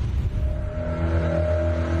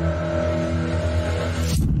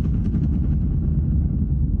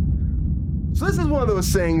 So this is one of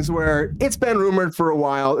those things where it's been rumored for a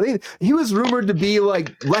while. He was rumored to be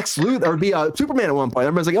like Lex Luthor or be a Superman at one point.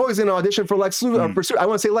 Everyone's like, oh, he's in an audition for Lex Luthor. I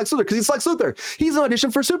want to say Lex Luthor because he's Lex Luthor. He's an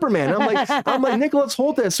audition for Superman. I'm like Nicholas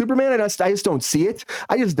Hoult as Superman, and I just don't see it.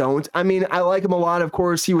 I just don't. I mean, I like him a lot. Of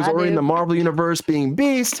course, he was already in the Marvel universe being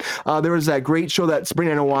Beast. There was that great show that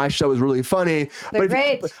Sabrina and I watched that was really funny.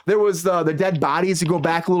 There was the Dead Bodies. You go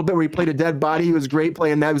back a little bit where he played a dead body. He was great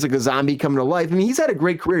playing that. He was like a zombie coming to life. I mean, he's had a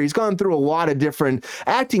great career. He's gone through a lot of different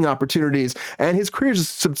acting opportunities, and his career has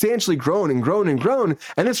substantially grown.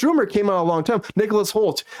 And this rumor came out a long time. Nicholas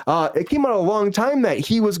Hoult, it came out a long time that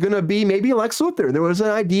he was going to be maybe Lex Luthor. There was an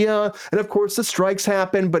idea, and of course the strikes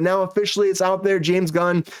happened, but now officially it's out there. James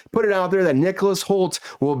Gunn put it out there that Nicholas Hoult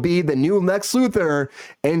will be the new Lex Luthor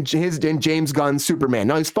and James Gunn's Superman.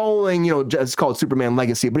 Now he's following, it's called Superman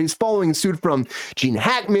Legacy, but he's following suit from Gene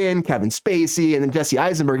Hackman, Kevin Spacey, and then Jesse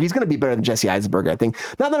Eisenberg. He's going to be better than Jesse Eisenberg, I think.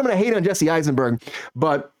 Not that I'm going to hate on Jesse Eisenberg,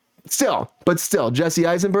 but still, Jesse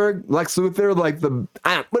Eisenberg, Lex Luthor,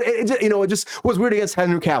 it just was weird against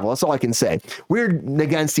Henry Cavill. That's all I can say. Weird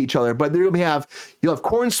against each other, but you'll have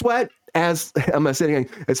Corn Sweat as I'm gonna say it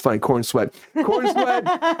again. It's funny, Corn Sweat,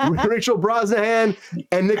 Rachel Brosnahan,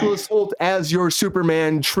 and Nicholas Hoult as your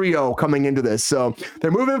Superman trio coming into this. So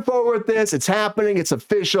they're moving forward with this. It's happening. It's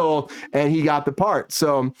official, and he got the part.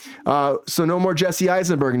 So no more Jesse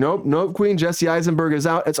Eisenberg. Nope. Queen Jesse Eisenberg is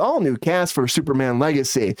out. It's all new cast for Superman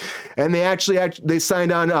Legacy, and they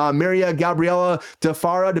signed on Maria Gabriela De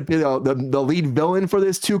Farah to be the lead villain for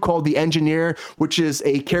this too, called the Engineer, which is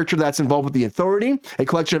a character that's involved with the Authority, a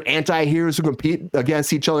collection of anti-heroes who compete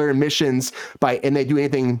against each other in missions and they do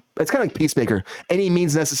anything. It's kind of like Peacemaker, any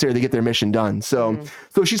means necessary to get their mission done. So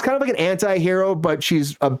she's kind of like an anti-hero, but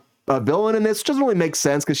she's a villain in this, which doesn't really make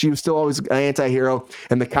sense because she was still always an anti-hero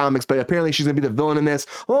in the comics, but apparently she's going to be the villain in this,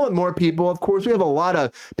 along with more people. Of course, we have a lot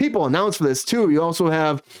of people announced for this too. You also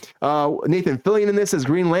have Nathan Fillion in this as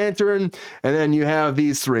Green Lantern, and then you have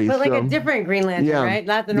these three. But a different Green Lantern, right?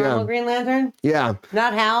 Not the normal Green Lantern? Yeah.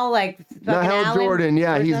 Not Hal, not Hal Alan Jordan.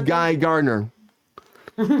 Yeah, he's something? Guy Gardner.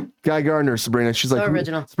 Guy Gardner, Sabrina. She's like,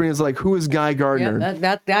 original. Sabrina's like, who is Guy Gardner?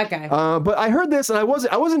 Yeah, that guy. But I heard this and I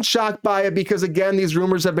wasn't shocked by it because again, these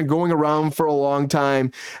rumors have been going around for a long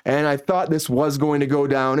time, and I thought this was going to go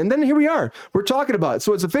down. And then here we are. We're talking about it.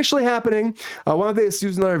 So it's officially happening. Why don't they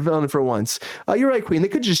use another villain for once? You're right, Queen. They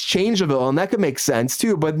could just change a villain. That could make sense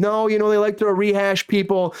too. But no, they like to rehash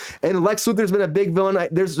people. And Lex Luthor's been a big villain.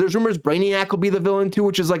 There's rumors Brainiac will be the villain too,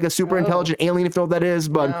 which is like a super intelligent alien, if you know what that is.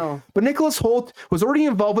 But Nicholas Hoult was already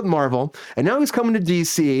involved with Marvel, and now he's coming to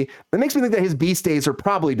DC. That makes me think that his Beast days are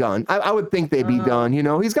probably done. I would think they'd be done.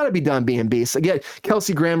 He's got to be done being Beast. Again,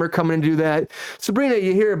 Kelsey Grammer coming to do that. Sabrina,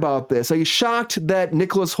 you hear about this? Are you shocked that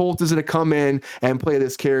Nicholas Hoult is going to come in and play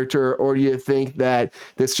this character, or do you think that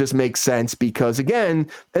this just makes sense because, again,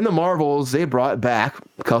 in the Marvels, they brought back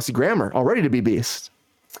Kelsey Grammer already to be Beast?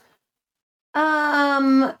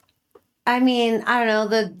 I mean, I don't know.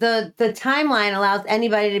 The timeline allows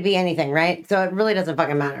anybody to be anything, right? So it really doesn't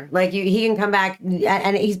fucking matter. He can come back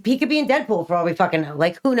and he could be in Deadpool for all we fucking know.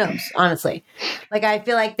 Who knows? Honestly, I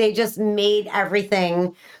feel like they just made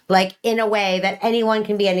everything in a way that anyone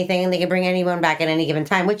can be anything and they can bring anyone back at any given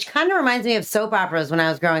time, which kind of reminds me of soap operas when I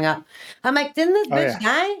was growing up. I'm like, didn't this bitch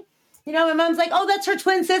die? My mom's like, oh, that's her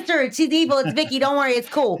twin sister. She's evil. It's Vicky. Don't worry. It's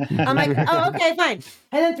cool. I'm like, oh, okay, fine.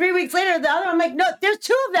 And then 3 weeks later, the other, I'm like, no, there's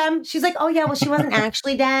two of them. She's like, oh, yeah, well, she wasn't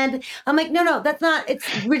actually dead. I'm like, no, that's not.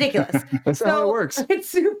 It's ridiculous. That's not how it works.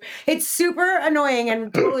 It's super annoying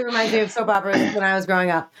and totally reminds me of soap operas when I was growing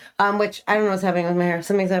up, which I don't know what's happening with my hair.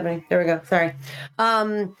 Something's happening. There we go. Sorry.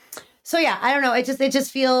 So yeah, I don't know. It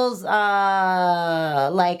just feels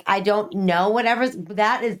like I don't know whatever's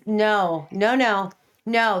that is.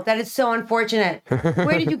 No, that is so unfortunate.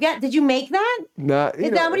 Where did you make that? No,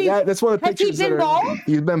 that's one of the pictures. Has he been bald?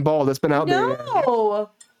 He's been bald. That's been out there. No.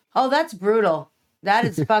 Oh, that's brutal. That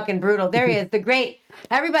is fucking brutal. There he is, the great.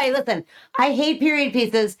 Everybody, listen. I hate period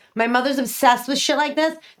pieces. My mother's obsessed with shit like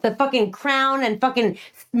this. The fucking Crown and fucking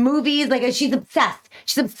movies. Like, she's obsessed.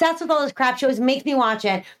 She's obsessed with all this crap. She always makes me watch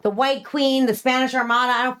it. The White Queen, the Spanish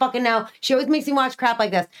Armada. I don't fucking know. She always makes me watch crap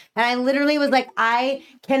like this. And I literally was like, I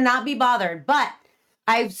cannot be bothered. But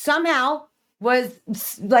I somehow was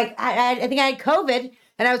like, I think I had COVID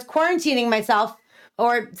and I was quarantining myself.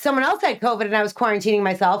 Or someone else had COVID and I was quarantining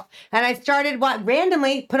myself. And I started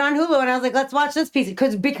randomly put on Hulu and I was like, let's watch this piece.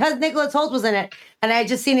 Because Nicholas Hoult was in it. And I had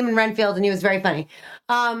just seen him in Renfield and he was very funny.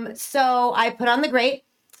 So I put on The Great.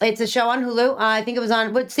 It's a show on Hulu. I think it was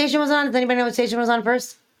on, what station was it on? Does anybody know what station was on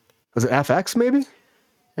first? Was it FX maybe?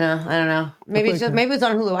 No, I don't know. Maybe it was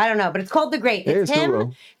on Hulu. I don't know. But it's called The Great. It's him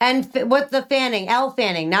Hulu. and what's the Fanning? Elle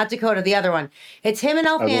Fanning, not Dakota, the other one. It's him and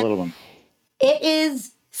Elle Fanning. The little one. It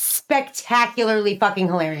is spectacularly fucking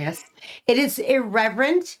hilarious. It is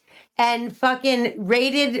irreverent and fucking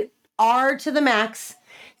rated R to the max.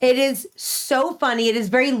 It is so funny. It is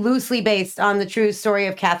very loosely based on the true story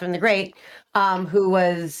of Catherine the Great, who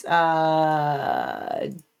was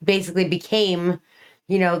basically became,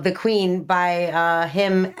 the queen by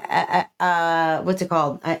him. What's it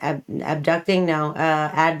called? Abducting? No,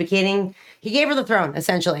 advocating. He gave her the throne.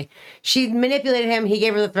 Essentially, she manipulated him. He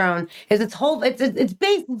gave her the throne. It's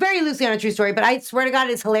based very loosely on a true story, but I swear to God,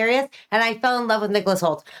 it's hilarious. And I fell in love with Nicholas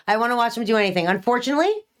Hoult. I want to watch him do anything.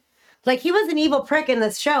 Unfortunately, like he was an evil prick in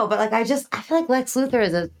this show, but like I feel like Lex Luthor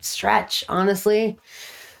is a stretch, honestly.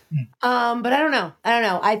 But I don't know.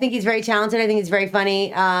 I think he's very talented. I think he's very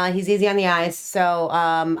funny. He's easy on the eyes. So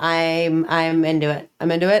I'm into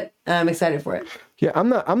it. I'm excited for it. Yeah, I'm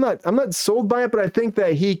not sold by it, but I think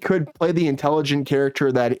that he could play the intelligent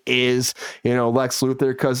character that is, Lex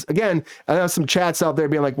Luthor. Because again, I have some chats out there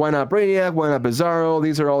being like, why not Brainiac? Why not Bizarro?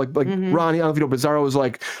 These are all like Ronnie. I don't know if you know Bizarro is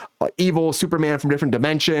like evil Superman from a different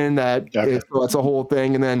dimension. That's a whole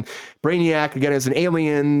thing. And then Brainiac again is an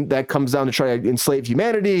alien that comes down to try to enslave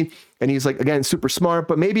humanity. And he's like, again, super smart,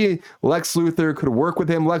 but maybe Lex Luthor could work with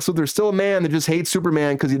him. Lex Luthor's still a man that just hates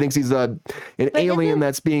Superman because he thinks he's an alien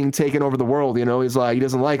that's being taken over the world. He's like, he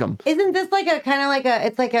doesn't like him. Isn't this like it's a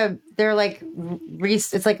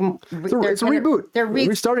reboot. They're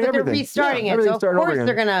restarting everything. They're restarting it. So of course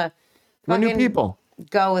they're going to new people.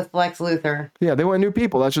 Go with Lex Luthor. Yeah, they want new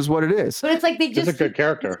people. That's just what it is. But it's like they just a good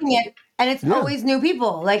character. And it's always new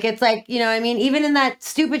people. Like, it's like, even in that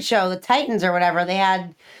stupid show, the Titans or whatever, they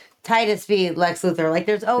had Titus be Lex Luthor. Like,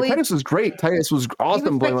 there's always Titus was great. Titus was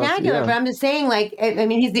awesome. He was spectacular. But I'm just saying, like, that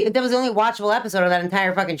was the only watchable episode of that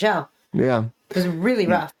entire fucking show. Yeah. It was really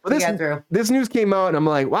rough to get through. This news came out, and I'm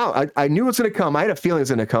like, wow, I knew it's going to come. I had a feeling it's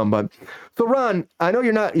going to come. But so, Ron, I know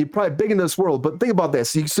you're probably big in this world, but think about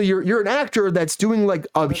this. So you're an actor that's doing like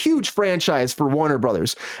a huge franchise for Warner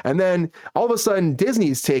Brothers, and then all of a sudden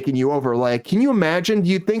Disney's taking you over. Like, can you imagine? Do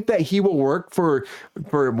you think that he will work for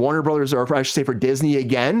Warner Brothers, or I should say for Disney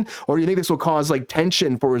again? Or do you think this will cause like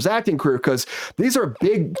tension for his acting career? Because these are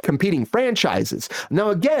big competing franchises. Now,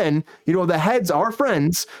 again, the heads are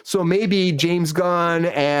friends, so maybe James Gunn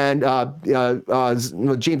and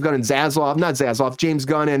James Gunn and James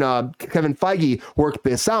Gunn and Kevin Feige worked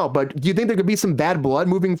this out. But do you think there could be some bad blood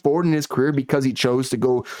moving forward in his career because he chose to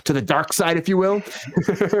go to the dark side, if you will?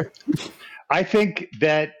 I think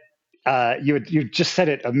that you just said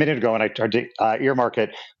it a minute ago, and I tried to earmark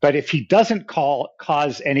it. But if he doesn't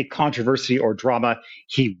cause any controversy or drama,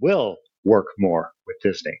 he will work more with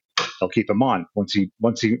Disney. They'll keep him on once he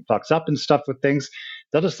fucks up and stuff with things.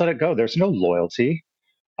 They'll just let it go. There's no loyalty,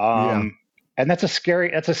 and that's a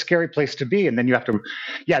scary place to be. And then you have to,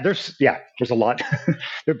 there's a lot,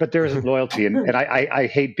 but there isn't loyalty, and I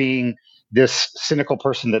hate being this cynical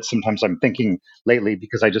person that sometimes I'm thinking lately,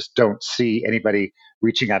 because I just don't see anybody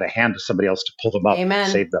reaching out a hand to somebody else to pull them up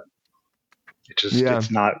and save them.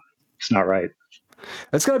 It's not right.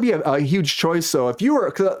 That's got to be a huge choice. So if you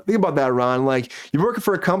were, think about that, Ron, like you're working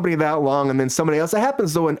for a company that long and then somebody else, that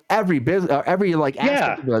happens though in every business,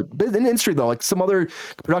 aspect of the industry though, like some other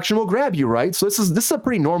production will grab you, right? So this is a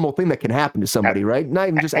pretty normal thing that can happen to somebody, right? Not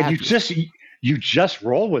even just actors. You just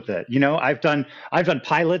roll with it. I've done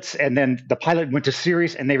pilots, and then the pilot went to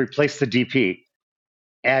series and they replaced the DP.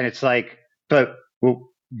 And it's like, but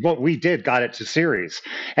what we did got it to series.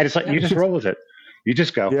 And it's like, you just roll with it. You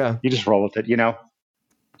just go. Yeah. You just roll with it,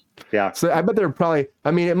 Yeah. So I bet they're probably,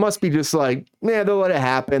 it must be just like, they'll let it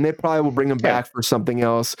happen. They probably will bring him back for something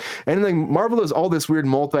else. And then Marvel does all this weird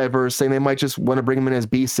multiverse thing. They might just want to bring him in as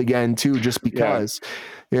Beast again too, just because,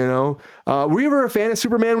 Were you ever a fan of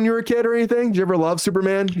Superman when you were a kid or anything? Did you ever love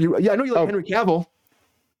Superman? I know you like Henry Cavill.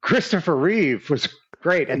 Christopher Reeve was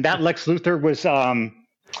great. And that Lex Luthor was,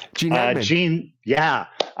 Gene Hackman. Gene, yeah,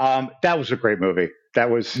 that was a great movie. That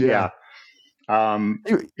was Yeah. that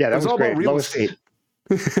It was all great. about real Lois- estate.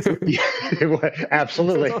 It was-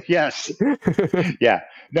 absolutely, yes, yeah.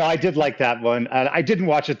 No, I did like that one. I didn't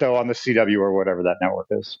watch it though on the CW or whatever that network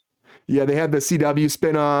is. Yeah, they had the CW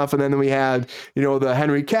spinoff, and then we had, the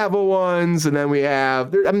Henry Cavill ones, and then we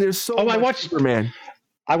have, there's so Oh, much I watched Superman.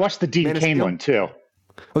 I watched the Dean Man of Cain Steel. one too.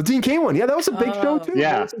 Oh, Dean Cain one. Yeah, that was a big show too.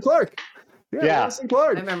 Yeah. Lois and Clark. Yeah. Lois and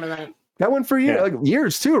Clark. I remember that. That went for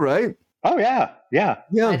years too, right? Oh yeah, yeah.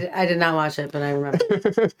 Yeah. I did not watch it, but I remember.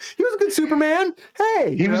 He was a good Superman.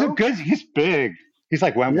 Hey, He was a good. He's big. He's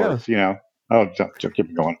like Wentworth, Oh, don't keep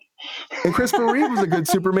it going. And Christopher Reeve was a good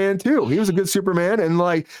Superman too. He was a good Superman, and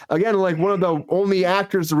one of the only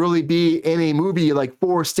actors to really be in a movie, like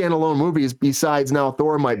 4 standalone movies, besides now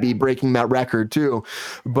Thor might be breaking that record too.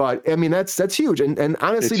 But I mean, that's huge. And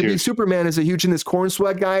honestly, It's to be huge. Superman is a huge in this Corn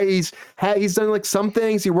Sweat guy. He's done like some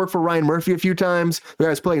things. He worked for Ryan Murphy a few times. The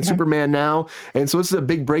guy's playing Superman now, and so this is a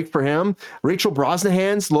big break for him. Rachel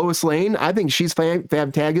Brosnahan's Lois Lane. I think she's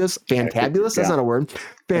fantabulous. Fantabulous. That's Yeah. not a word.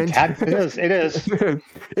 Fantabulous. It is.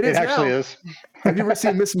 It is actually now. is. Have you ever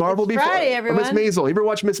seen Miss Marvel before? Friday, Or everyone. Miss Maisel. You ever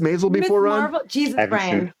watched Miss Maisel Miss before, Ron? Marvel, Jesus, Haven't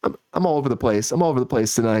Brian. I'm all over the place. I'm all over the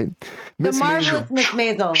place tonight. The Miss Marvelous Maisel. Miss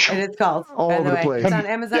Maisel, it is called. All by over the way. place. It's on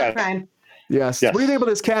Amazon Yes. Prime. Yes. Yes. What do you think about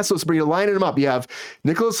this cast, though, Sabrina? Lining them up. You have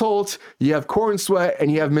Nicholas Hoult, you have Corn Sweat, and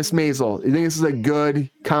you have Miss Maisel. You think this is a good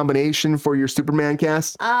combination for your Superman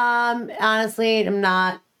cast? Honestly, I'm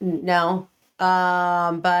not. No.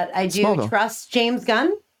 But I do Small, though. trust James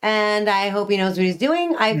Gunn, and I hope he knows what he's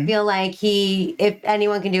doing. I feel like if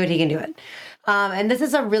anyone can do it, he can do it. And this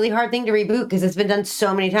is a really hard thing to reboot because it's been done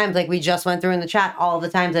so many times. Like we just went through in the chat all the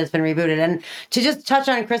times that it's been rebooted. And to just touch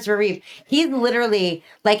on Christopher Reeve, he's literally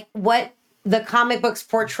like what the comic books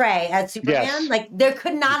portray as Superman. Yes. Like there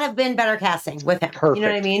could not have been better casting with him. Perfect. You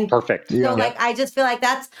know what I mean? Perfect. Yeah. So like I just feel like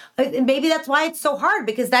maybe that's why it's so hard,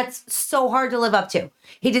 because that's so hard to live up to.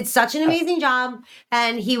 He did such an amazing job,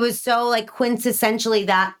 and he was so like quintessentially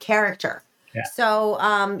that character. Yeah. So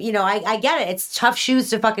I get it. It's tough shoes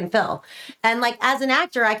to fucking fill. And like as an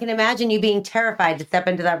actor, I can imagine you being terrified to step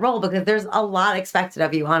into that role because there's a lot expected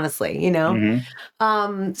of you, honestly,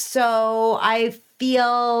 So I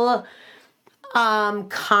feel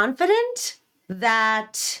confident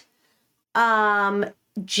that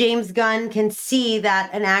James Gunn can see that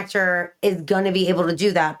an actor is going to be able to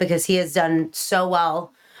do that because he has done so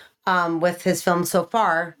well with his film so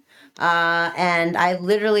far. And I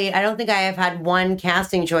don't think I have had one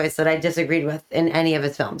casting choice that I disagreed with in any of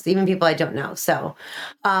his films, even people I don't know. So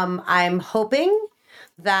I'm hoping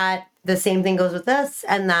that the same thing goes with this,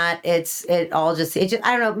 and that I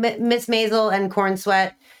don't know, Miss Maisel and Corn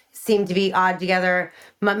Sweat seem to be odd together.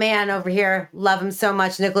 My man over here, love him so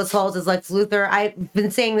much. Nicholas Hoult is Lex Luthor. I've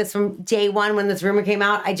been saying this from day one when this rumor came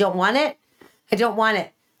out. I don't want it.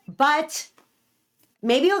 But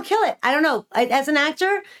maybe he'll kill it. I don't know. As an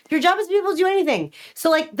actor, your job is to be able to do anything. So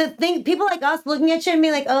like people like us looking at shit and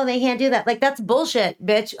being like, oh, they can't do that. Like that's bullshit,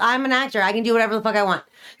 bitch. I'm an actor. I can do whatever the fuck I want.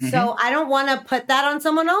 So I don't want to put that on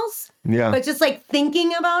someone else. Yeah. But just like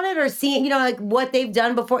thinking about it or seeing, like what they've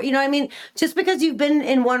done before, you know what I mean? Just because you've been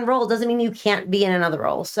in one role doesn't mean you can't be in another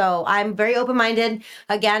role. So I'm very open-minded,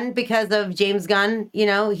 again, because of James Gunn.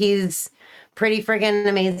 He's pretty friggin'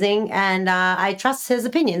 amazing, and I trust his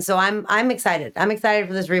opinion. So I'm excited. I'm excited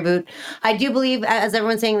for this reboot. I do believe, as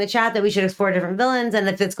everyone's saying in the chat, that we should explore different villains, and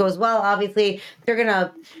if this goes well, obviously they're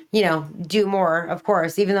gonna, do more, of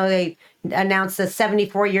course, even though they announced a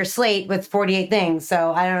 74-year slate with 48 things.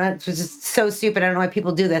 So I don't know, it's just so stupid. I don't know why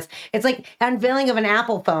people do this. It's like unveiling of an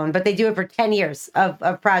Apple phone, but they do it for 10 years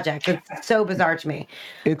of projects. It's so bizarre to me.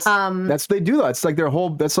 That's what they do though. It's like their whole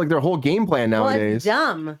game plan Well, nowadays. it's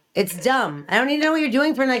dumb. It's dumb. I don't even know what you're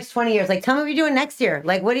doing for the next 20 years. Like, tell me what you're doing next year.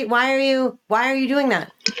 Like, why are you doing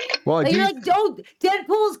that? Well, I Like, do- you're like,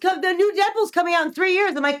 the new Deadpool's coming out in 3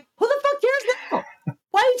 years. I'm like, who the fuck cares now?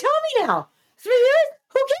 Why are you telling me now? 3 years?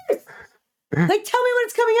 Who cares? Like, tell me when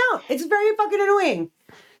it's coming out. It's very fucking annoying.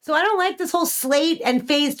 So I don't like this whole slate and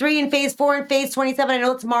phase 3 and phase 4 and phase 27. I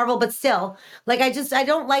know it's Marvel, but still, like, I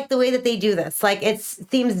don't like the way that they do this. Like, it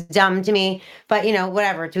seems dumb to me, but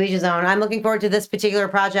whatever, to each his own. I'm looking forward to this particular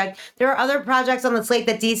project. There are other projects on the slate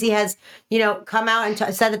that DC has, come out and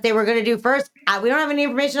said that they were going to do first. We don't have any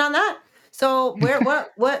information on that. So what's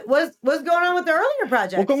going on with the earlier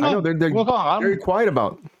project? Well, I know they're very quiet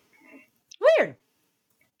about. Weird.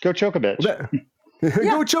 Go choke a bitch.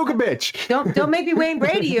 Go choke a bitch. Don't make me Wayne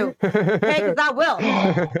Brady you. Okay, because I will.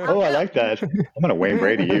 Oh, I like that. I'm gonna Wayne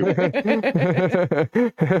Brady you.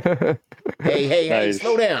 Hey, Nice.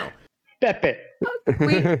 slow down. Pepe.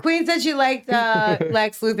 Queen said she liked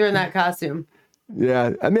Lex Luthor in that costume.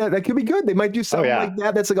 Yeah, I mean that could be good. They might do something like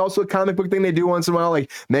that. That's like also a comic book thing they do once in a while,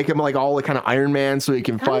 like make him like all like kind of Iron Man so he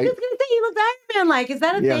can I fight. was just gonna say he looked Iron Man like. Is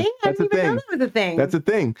that a thing? I That's didn't a even thing. know that was a thing. That's a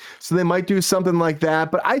thing. So they might do something like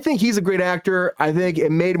that. But I think he's a great actor. I think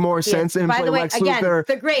it made more sense in him By play the way, Lex again, Luthor.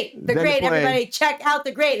 the great. than play- Everybody, check out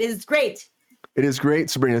the great. It is great. It is great,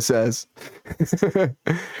 Sabrina says. But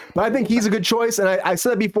I think he's a good choice. And I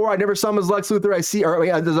said that before. I never saw him as Lex Luthor.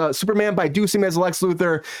 There's a Superman, but I do see him as Lex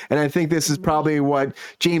Luthor. And I think this is probably what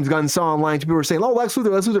James Gunn saw online. People were saying, oh, Lex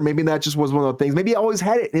Luthor. Maybe that just was one of the things. Maybe he always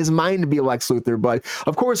had it in his mind to be Lex Luthor. But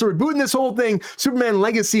of course, we're rebooting this whole thing. Superman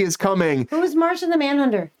Legacy is coming. Who's Martian the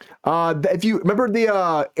Manhunter? If you remember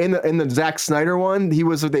the in the Zack Snyder one, he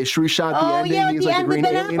was they reshot the ending. Yeah, He was the like end the with green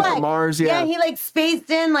Ben alien Affleck. on Mars. Yeah, he like spaced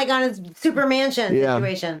in like on his Superman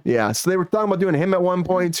situation. Yeah, so they were talking about doing him at one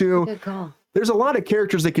point too. Good call. There's a lot of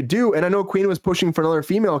characters they could do, and I know Queen was pushing for another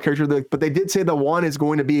female character, but they did say the one is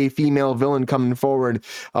going to be a female villain coming forward,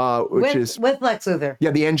 with Lex Luthor.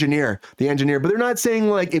 Yeah, the engineer. But they're not saying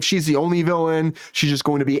like if she's the only villain, she's just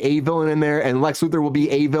going to be a villain in there, and Lex Luthor will be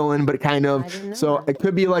a villain, but kind of. So it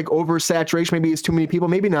could be like oversaturation. Maybe it's too many people.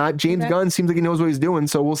 Maybe not. James Gunn seems like he knows what he's doing,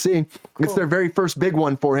 so we'll see. Cool. It's their very first big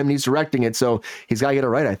one for him. And he's directing it, so he's got to get it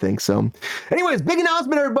right, I think. So, anyways, big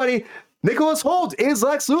announcement, everybody. Nicholas Hoult is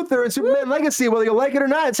Lex Luthor in Superman Legacy. Whether you like it or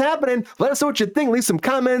not, it's happening. Let us know what you think. Leave some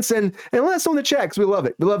comments and let us know in the chat because we love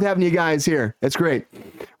it. We love having you guys here. It's great.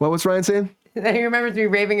 Well, what's Ryan saying? He remembers me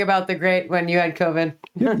raving about the great when you had COVID.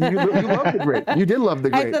 You loved the great. You did love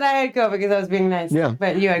the great. I said I had COVID because I was being nice. Yeah.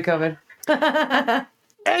 But you had COVID.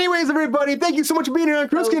 Anyways, everybody, thank you so much for being here on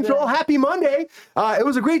Cruise Control. Happy Monday. It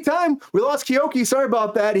was a great time. We lost Kyoki. Sorry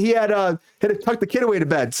about that. He had to tuck the kid away to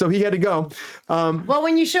bed, so he had to go. Well,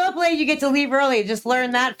 when you show up late, you get to leave early. Just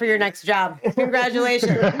learn that for your next job.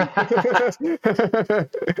 Congratulations.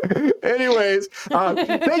 Anyways,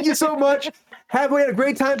 thank you so much. We had a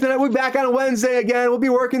great time tonight. We'll be back on Wednesday again. We'll be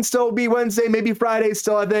working still. It'll be Wednesday, maybe Friday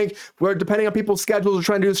still, I think. We're depending on people's schedules. We're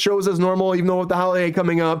trying to do shows as normal, even though with the holiday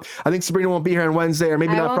coming up. I think Sabrina won't be here on Wednesday, or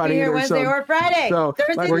maybe not Friday either. I won't be here Wednesday or Friday. So,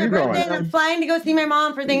 Thursday's my birthday, and I'm flying to go see my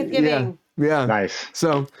mom for Thanksgiving. Yeah. Nice.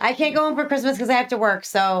 So I can't go home for Christmas because I have to work.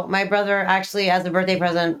 So my brother actually, as a birthday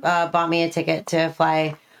present, bought me a ticket to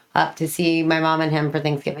fly up to see my mom and him for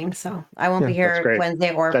Thanksgiving. So I won't be here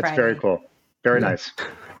Wednesday or Friday. That's very cool. Very nice.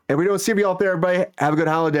 And we don't see you out there, everybody. Have a good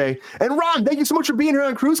holiday. And Ron, thank you so much for being here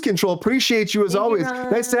on Cruise Control. Appreciate you as always.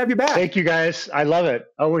 Nice to have you back. Thank you, guys. I love it.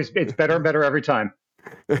 Always, it's better and better every time.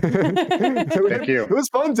 Thank you. It was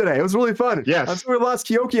fun today. It was really fun. Yes. I'm sorry we lost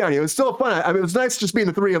Kyoki on you. It was still fun. I mean, it was nice just being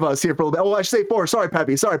the three of us here for a little bit. Oh, I should say four. Sorry,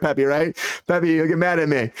 Peppy, right? Peppy, you'll get mad at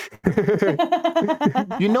me.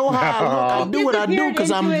 You know how I look. I do what I do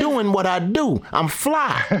because I'm doing what I do. I'm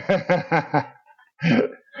fly.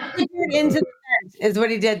 Into the vent is what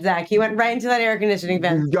he did, Zach. He went right into that air conditioning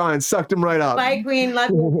vent. He's gone and sucked him right up. Bye, Queen. Love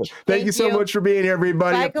you. Thank you so much for being here,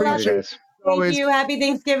 everybody. Bye, Appreciate it. Thank you. Happy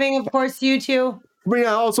Thanksgiving, of course, to you too. Sabrina,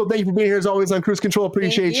 also thank you for being here as always on Cruise Control.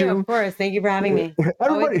 Appreciate you. Of course. Thank you for having me.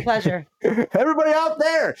 Always a pleasure. Everybody out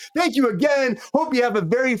there, thank you again. Hope you have a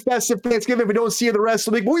very festive Thanksgiving. If we don't see you the rest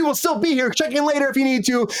of the week, but we will still be here. Check in later if you need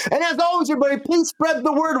to. And as always, everybody, please spread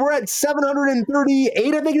the word. We're at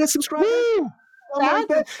 738, I think it is, subscribers.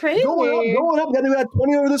 That's crazy. Going up. We got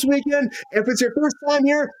 20 over this weekend. If it's your first time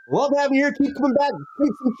here, love having you here. Keep coming back.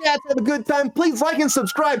 Take some chats. Have a good time. Please like and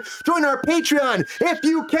subscribe. Join our Patreon if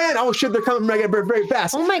you can. Oh shit, they're coming very, very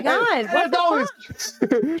fast. Oh my God. As always,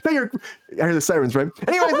 I hear the sirens, right?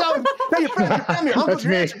 Anyways, tell your friends, your family, your uncles,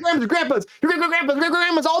 your aunts, your grandmas, your grandpas, your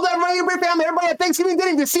great-grandmas, all that, everybody, family, everybody at Thanksgiving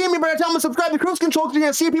dinner. If you see me, better tell them to subscribe to Cruise Control because you're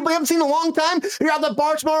going to see people you haven't seen in a long time. You're out at the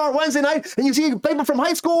bar tomorrow on Wednesday night and you see people from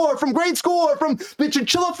high school or from grade school or from the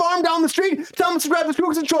chinchilla farm down the street. Tell them to subscribe to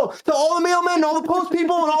Cruise Control. To all the mailmen, all the post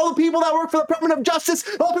people, and all the people that work for the Department of Justice,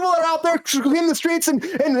 all the people that are out there cleaning the streets and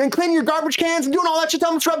cleaning your garbage cans and doing all that shit.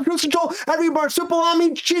 Tell them to subscribe to Cruise Control. Every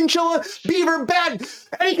marsupilami, chinchilla, beaver, bat,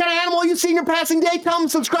 any kind of animal you see in your passing day, tell them to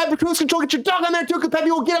subscribe to Cruise Control. Get your dog on there too, because Peppy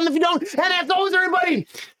will get them if you don't. And as always, everybody,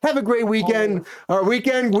 have a great weekend. Or week.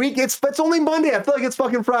 It's only Monday. I feel like it's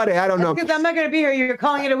fucking Friday. I don't know. Because I'm not going to be here. You're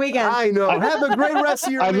calling it a weekend. I know. Have a great rest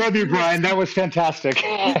of your week. I love you, Brian. That was fantastic.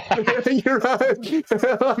 You're right.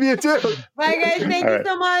 I love you too. Bye, guys. Thank you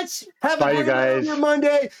so much. Have a great rest of your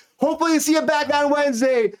Monday. Hopefully, see you back on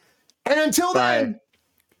Wednesday. And until then,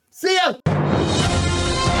 see ya.